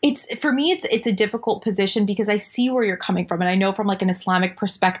 it's for me, it's a difficult position because I see where you're coming from. And I know from like an Islamic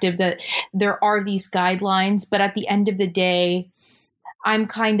perspective that there are these guidelines, but at the end of the day, I'm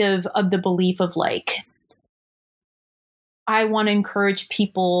kind of the belief of like, I want to encourage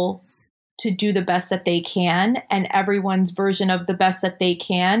people to do the best that they can, and everyone's version of the best that they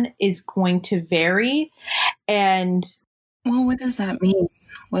can is going to vary. And well, what does that mean?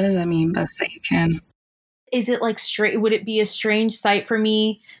 What does that mean, best that you can? Is it like straight? Would it be a strange sight for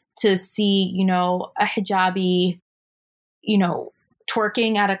me to see, you know, a hijabi, you know,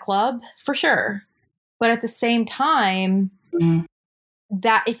 twerking at a club? For sure. But at the same time,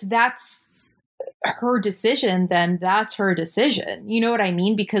 that if that's her decision, then that's her decision. You know what I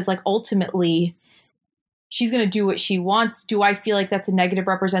mean? Because like ultimately she's going to do what she wants. Do I feel like that's a negative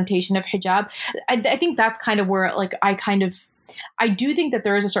representation of hijab? I think that's kind of where like I do think that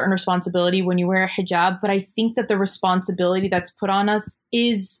there is a certain responsibility when you wear a hijab, but I think that the responsibility that's put on us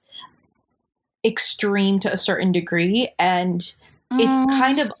is extreme to a certain degree. And it's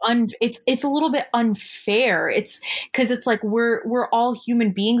kind of it's a little bit unfair. It's because it's like we're all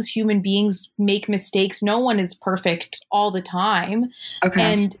human beings. Human beings make mistakes. No one is perfect all the time. Okay.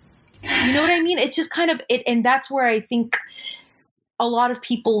 And you know what I mean? It's just kind of it. And that's where I think a lot of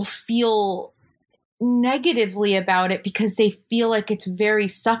people feel negatively about it because they feel like it's very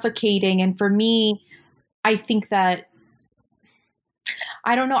suffocating. And for me, I think that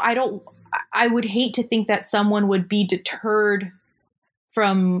I don't know. I would hate to think that someone would be deterred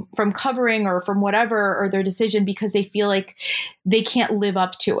from covering or from whatever, or their decision because they feel like they can't live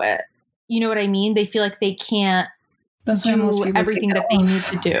up to it. You know what I mean? They feel like they can't do everything that they need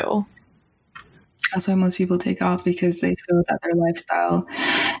to do. That's why most people take it off, because they feel that their lifestyle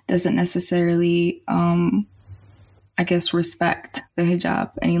doesn't necessarily, I guess, respect the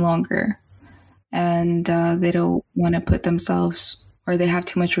hijab any longer. And they don't want to put themselves, or they have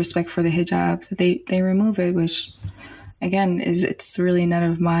too much respect for the hijab, that they remove it, which again, it's really none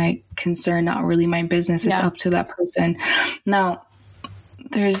of my concern, not really my business. It's up to that person. Now,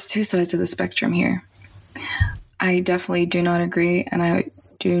 there's two sides of the spectrum here. I definitely do not agree, and I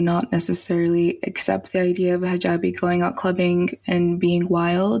do not necessarily accept the idea of a hijabi going out clubbing and being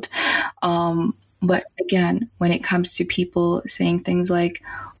wild. But again, when it comes to people saying things like,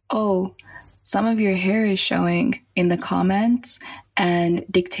 oh, some of your hair is showing in the comments and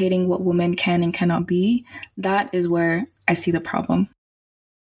dictating what women can and cannot be, that is where I see the problem.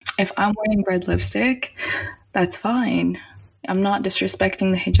 If I'm wearing red lipstick, that's fine. I'm not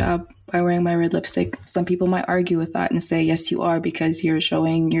disrespecting the hijab by wearing my red lipstick. Some people might argue with that and say, yes, you are, because you're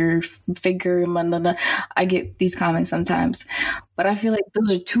showing your figure. Blah, blah, blah. I get these comments sometimes. But I feel like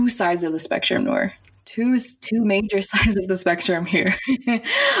those are two sides of the spectrum, Noor. Two major sides of the spectrum here.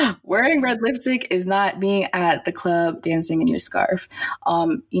 Wearing red lipstick is not being at the club dancing in your scarf.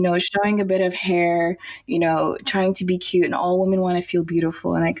 Showing a bit of hair, trying to be cute, and all women want to feel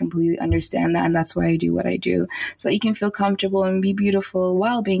beautiful, and I completely understand that, and that's why I do what I do, so that you can feel comfortable and be beautiful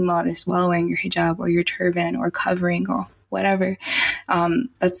while being modest, while wearing your hijab or your turban or covering or whatever.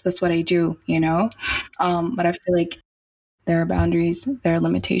 That's what I do, but I feel like there are boundaries, there are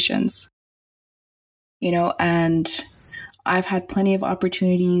limitations. And I've had plenty of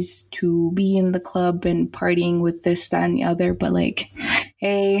opportunities to be in the club and partying with this, that, and the other. But like,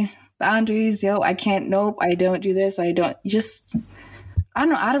 hey, boundaries, I can't, nope, I don't do this. I don't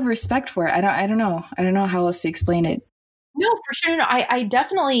know, out of respect for it. I don't know how else to explain it. No, for sure. No, I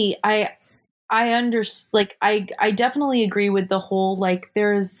definitely, I definitely agree with the whole, like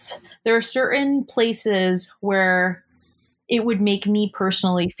there are certain places where it would make me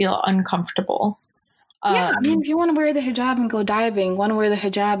personally feel uncomfortable. Yeah, if you want to wear the hijab and go diving, want to wear the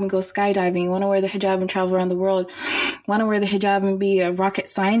hijab and go skydiving, want to wear the hijab and travel around the world, want to wear the hijab and be a rocket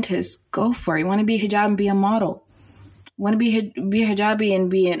scientist, go for it. You want to be hijab and be a model, want to be a hijabi and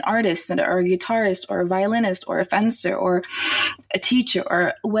be an artist or a guitarist or a violinist or a fencer or a teacher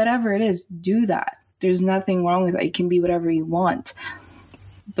or whatever it is, do that. There's nothing wrong with that. You can be whatever you want,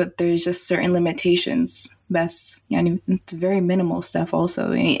 but there's just certain limitations. Best, it's very minimal stuff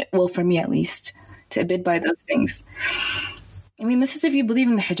also. Well, for me at least, to abide by those things. This is if you believe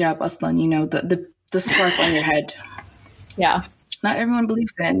in the hijab aslan, the scarf on your head. Yeah. Not everyone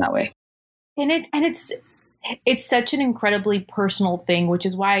believes in it in that way. And it's such an incredibly personal thing, which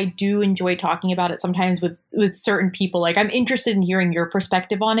is why I do enjoy talking about it sometimes with certain people. Like, I'm interested in hearing your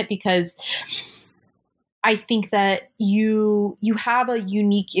perspective on it, because I think that you have a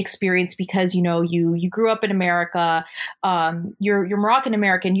unique experience because, you grew up in America. You're Moroccan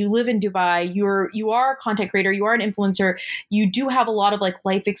American. You live in Dubai. You are a content creator. You are an influencer. You do have a lot of like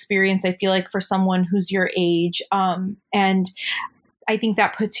life experience, I feel like, for someone who's your age. And I think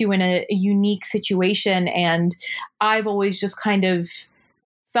that puts you in a unique situation. And I've always just kind of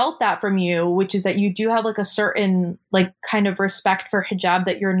felt that from you, which is that you do have like a certain like kind of respect for hijab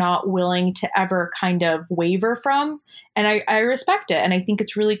that you're not willing to ever kind of waver from. And I respect it. And I think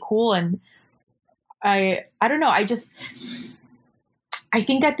it's really cool. And I don't know. I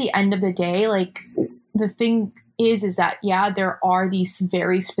think at the end of the day, like the thing is that, yeah, there are these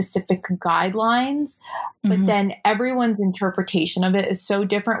very specific guidelines, but then everyone's interpretation of it is so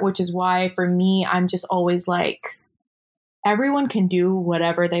different, which is why for me, I'm just always like, everyone can do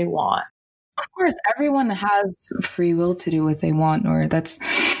whatever they want. Of course, everyone has free will to do what they want, or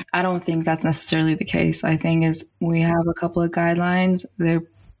I don't think that's necessarily the case. I think is we have a couple of guidelines. They're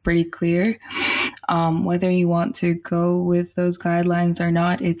pretty clear. Whether you want to go with those guidelines or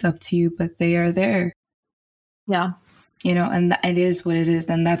not, it's up to you, but they are there. Yeah. And it is what it is,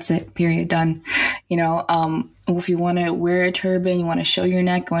 then that's it, period, done. If you want to wear a turban, you want to show your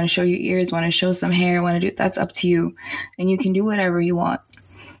neck, you want to show your ears, want to show some hair, that's up to you. And you can do whatever you want.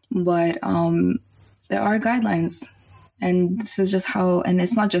 But there are guidelines. And this is just how, and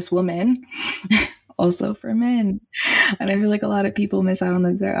it's not just women, also for men. And I feel like a lot of people miss out on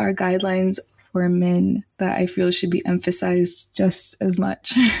that. There are guidelines for men that I feel should be emphasized just as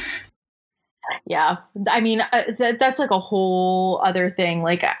much. Yeah. I mean, that's like a whole other thing.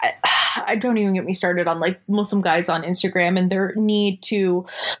 Like, I don't even get me started on like Muslim guys on Instagram and their need to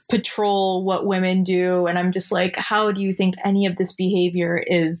patrol what women do. And I'm just like, how do you think any of this behavior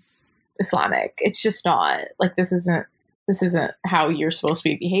is Islamic? It's just not. Like, this isn't how you're supposed to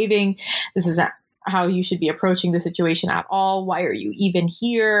be behaving. This isn't how you should be approaching the situation at all. Why are you even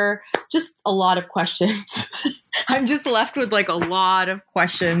here? Just a lot of questions. I'm just left with like a lot of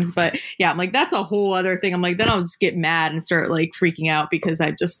questions, but yeah, I'm like, that's a whole other thing. I'm like, then I'll just get mad and start like freaking out because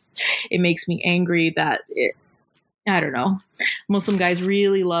it makes me angry that I don't know. Muslim guys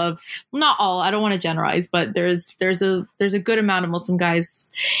really love, not all, I don't want to generalize, but there's a good amount of Muslim guys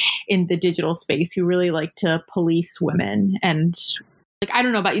in the digital space who really like to police women. And like, I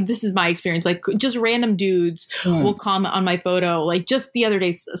don't know about you. This is my experience. Like, just random dudes will comment on my photo. Like, just the other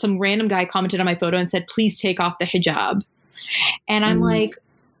day, some random guy commented on my photo and said, "Please take off the hijab." And I'm like,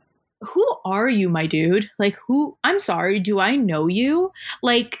 who are you, my dude? Like, I'm sorry. Do I know you?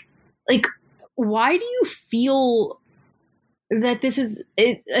 Like, why do you feel that this is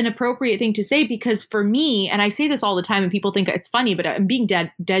an appropriate thing to say? Because for me, and I say this all the time and people think it's funny, but I'm being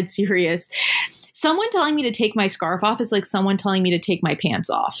dead serious. Someone telling me to take my scarf off is like someone telling me to take my pants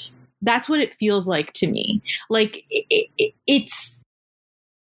off. That's what it feels like to me. Like it's.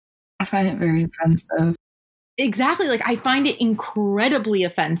 I find it very offensive. Exactly. Like, I find it incredibly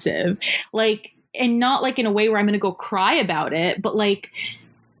offensive. Like, and not like in a way where I'm going to go cry about it, but like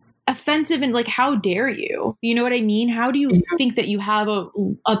offensive and like, how dare you? You know what I mean? How do you think that you have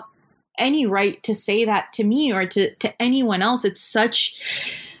any right to say that to me or to anyone else? It's such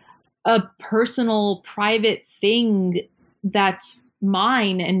a personal, private thing that's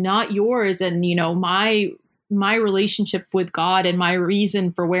mine and not yours. And, my relationship with God and my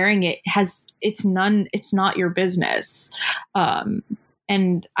reason for wearing it it's not your business.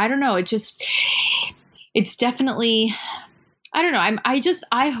 And I don't know, it's definitely, I don't know.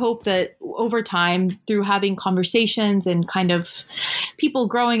 I hope that over time, through having conversations and kind of people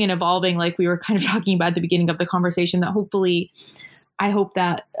growing and evolving, like we were kind of talking about at the beginning of the conversation, that hopefully, I hope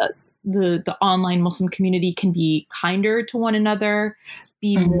that the online Muslim community can be kinder to one another,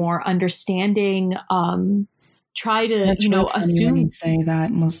 be more understanding, try to, assume. When you say that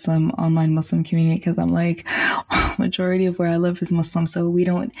online Muslim community, because I'm like, majority of where I live is Muslim. So we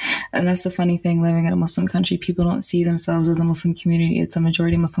don't, and that's the funny thing, living in a Muslim country, people don't see themselves as a Muslim community. It's a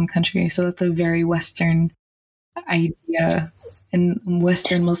majority Muslim country. So that's a very Western idea. And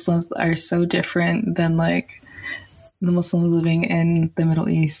Western Muslims are so different than like the Muslims living in the Middle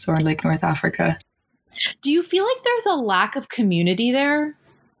East or like North Africa. Do you feel like there's a lack of community there?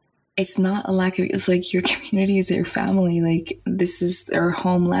 It's not a lack of, it's like your community is your family. Like, this is their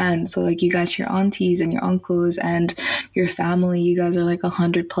homeland. So like, you got your aunties and your uncles and your family. You guys are like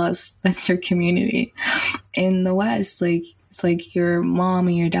 100+. That's your community. In the West, like, it's like your mom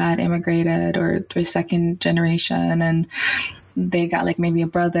and your dad immigrated or they're second generation and they got like maybe a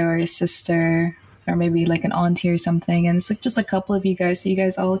brother or a sister or maybe like an auntie or something. And it's like just a couple of you guys. So you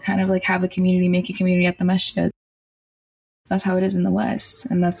guys all kind of like have a community, make a community at the masjid. That's how it is in the West.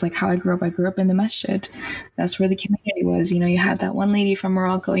 And that's like how I grew up. I grew up in the masjid. That's where the community was. You had that one lady from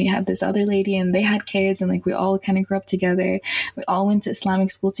Morocco, you had this other lady and they had kids and like we all kind of grew up together. We all went to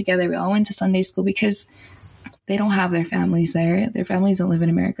Islamic school together. We all went to Sunday school because they don't have their families there. Their families don't live in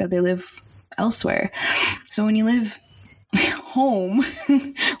America. They live elsewhere. So when you live home.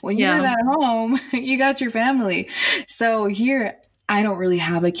 When you live at home, you got your family. So here, I don't really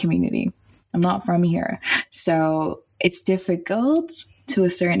have a community. I'm not from here. So it's difficult to a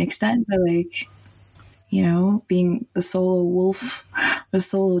certain extent, but like, you know, being the solo wolf, the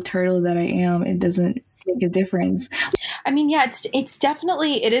solo turtle that I am, it doesn't make a difference. I mean, yeah, it's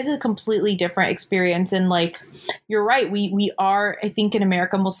definitely, it is a completely different experience. And like, you're right. We are, I think in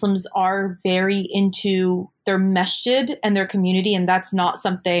America, Muslims are very into their masjid and their community. And that's not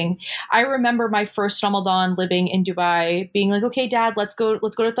something I remember my first Ramadan living in Dubai being like, okay, Dad, let's go to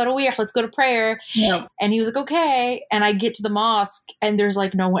Taraweeh, let's go to prayer. Yep. And he was like, okay. And I get to the mosque and there's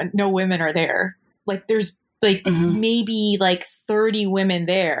like no women are there. Like there's like maybe like 30 women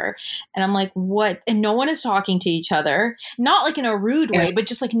there. And I'm like, what? And no one is talking to each other, not like in a rude way, but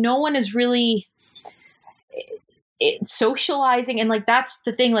just like no one is really socializing. And like, that's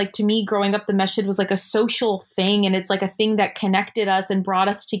the thing, like to me growing up, the masjid was like a social thing. And it's like a thing that connected us and brought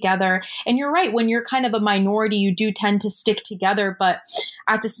us together. And you're right. When you're kind of a minority, you do tend to stick together. But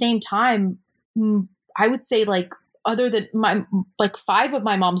at the same time, I would say like, other than my, like 5 of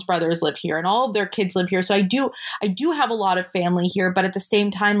my mom's brothers live here and all of their kids live here. So I do have a lot of family here, but at the same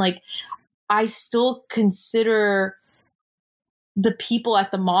time, like I still consider the people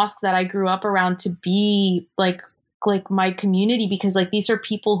at the mosque that I grew up around to be like my community, because like these are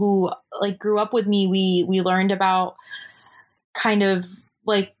people who like grew up with me. We learned about kind of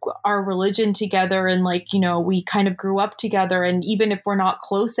like our religion together, and like, you know, we kind of grew up together. And even if we're not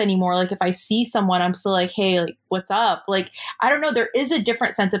close anymore, like if I see someone, I'm still like, hey, like what's up? Like, I don't know. There is a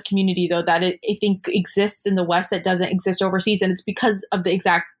different sense of community though that I think exists in the West that doesn't exist overseas. And it's because of the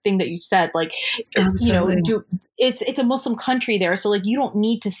exact thing that you said. Like, Absolutely. You know, it's a Muslim country there. So like, you don't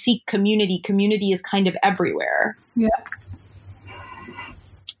need to seek community. Community is kind of everywhere. Yeah.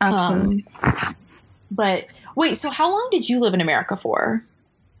 Absolutely. But wait, so how long did you live in America for?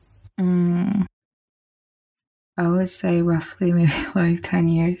 I would say roughly maybe like 10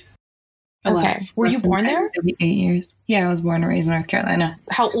 years. Okay. Were you born there? Maybe 8 years. Yeah, I was born and raised in North Carolina.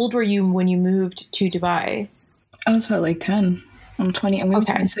 How old were you when you moved to Dubai? I was about like 10. I'm 20. I'm going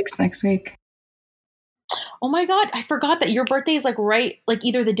to be 26 next week. Oh my God. I forgot that your birthday is like right, like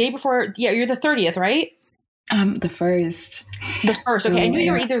either the day before. Yeah, you're the 30th, right? The first. The first. So, okay. I knew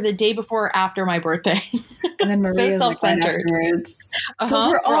you were either the day before or after my birthday. And then Maria's so like right afterwards.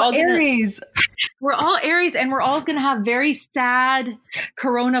 So we're all Aries. We're all Aries, and we're all going to have very sad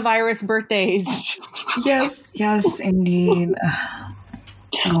coronavirus birthdays. Yes, indeed.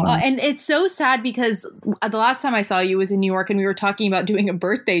 And it's so sad because the last time I saw you was in New York, and we were talking about doing a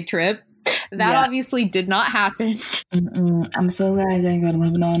birthday trip. That obviously did not happen. I'm so glad I didn't go to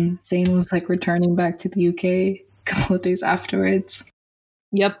Lebanon. Zayn was like returning back to the UK a couple of days afterwards.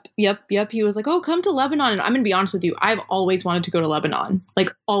 Yep. He was like, oh, come to Lebanon. And I'm going to be honest with you. I've always wanted to go to Lebanon. Like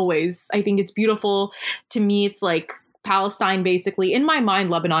always. I think it's beautiful. To me, it's like Palestine, basically. In my mind,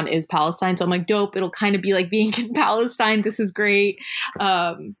 Lebanon is Palestine. So I'm like, dope. It'll kind of be like being in Palestine. This is great.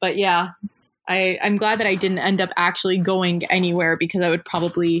 But yeah, I'm glad that I didn't end up actually going anywhere, because I would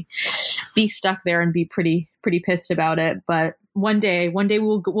probably be stuck there and be pretty pissed about it. But one day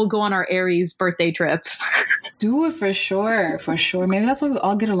we'll go on our Aries birthday trip. Do it for sure. Maybe that's why we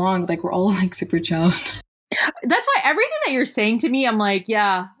all get along. Like we're all like super chill. That's why everything that you're saying to me, I'm like,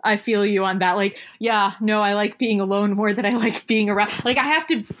 yeah, I feel you on that. Like, yeah, no, I like being alone more than I like being around. Like I have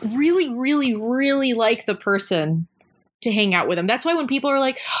to really, really, really like the person to hang out with them. That's why when people are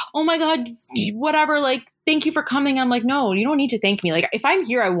like, oh my God, whatever, like, thank you for coming. I'm like, no, you don't need to thank me. Like if I'm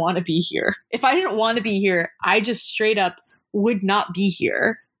here, I want to be here. If I didn't want to be here, I just straight up would not be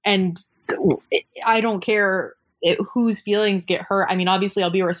here. And I don't care whose feelings get hurt. I mean, obviously I'll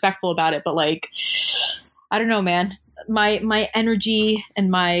be respectful about it, but like, I don't know, man, my energy and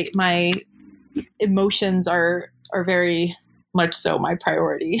my emotions are very much so my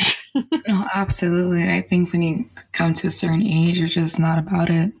priority. No, absolutely. I think when you come to a certain age, you're just not about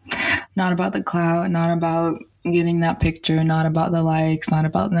it. Not about the clout, not about getting that picture, not about the likes, not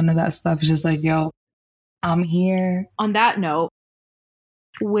about none of that stuff. It's just like, yo, I'm here. On that note,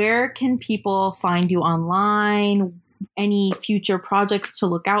 where can people find you online? Any future projects to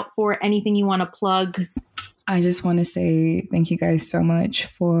look out for? Anything you want to plug? I just want to say thank you guys so much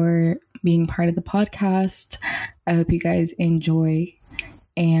for being part of the podcast. I hope you guys enjoy.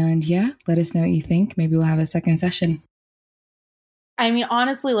 And yeah, let us know what you think. Maybe we'll have a second session. I mean,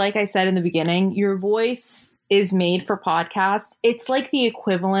 honestly, like I said in the beginning, your voice is made for podcast. It's like the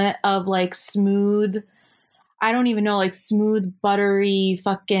equivalent of like smooth, I don't even know, like smooth, buttery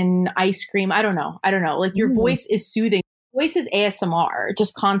fucking ice cream. I don't know. Like your voice is soothing. voice is ASMR,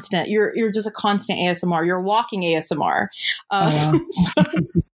 just constant. You're just a constant ASMR. You're a walking ASMR. Oh, wow.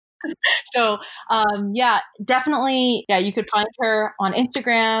 So, yeah, definitely. Yeah, you could find her on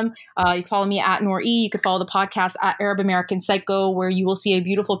Instagram. You can follow me at Noor E. You could follow the podcast at Arab American Psycho, where you will see a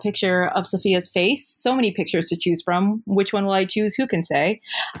beautiful picture of Sophia's face. So many pictures to choose from. Which one will I choose? Who can say?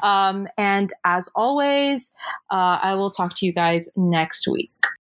 And as always, I will talk to you guys next week.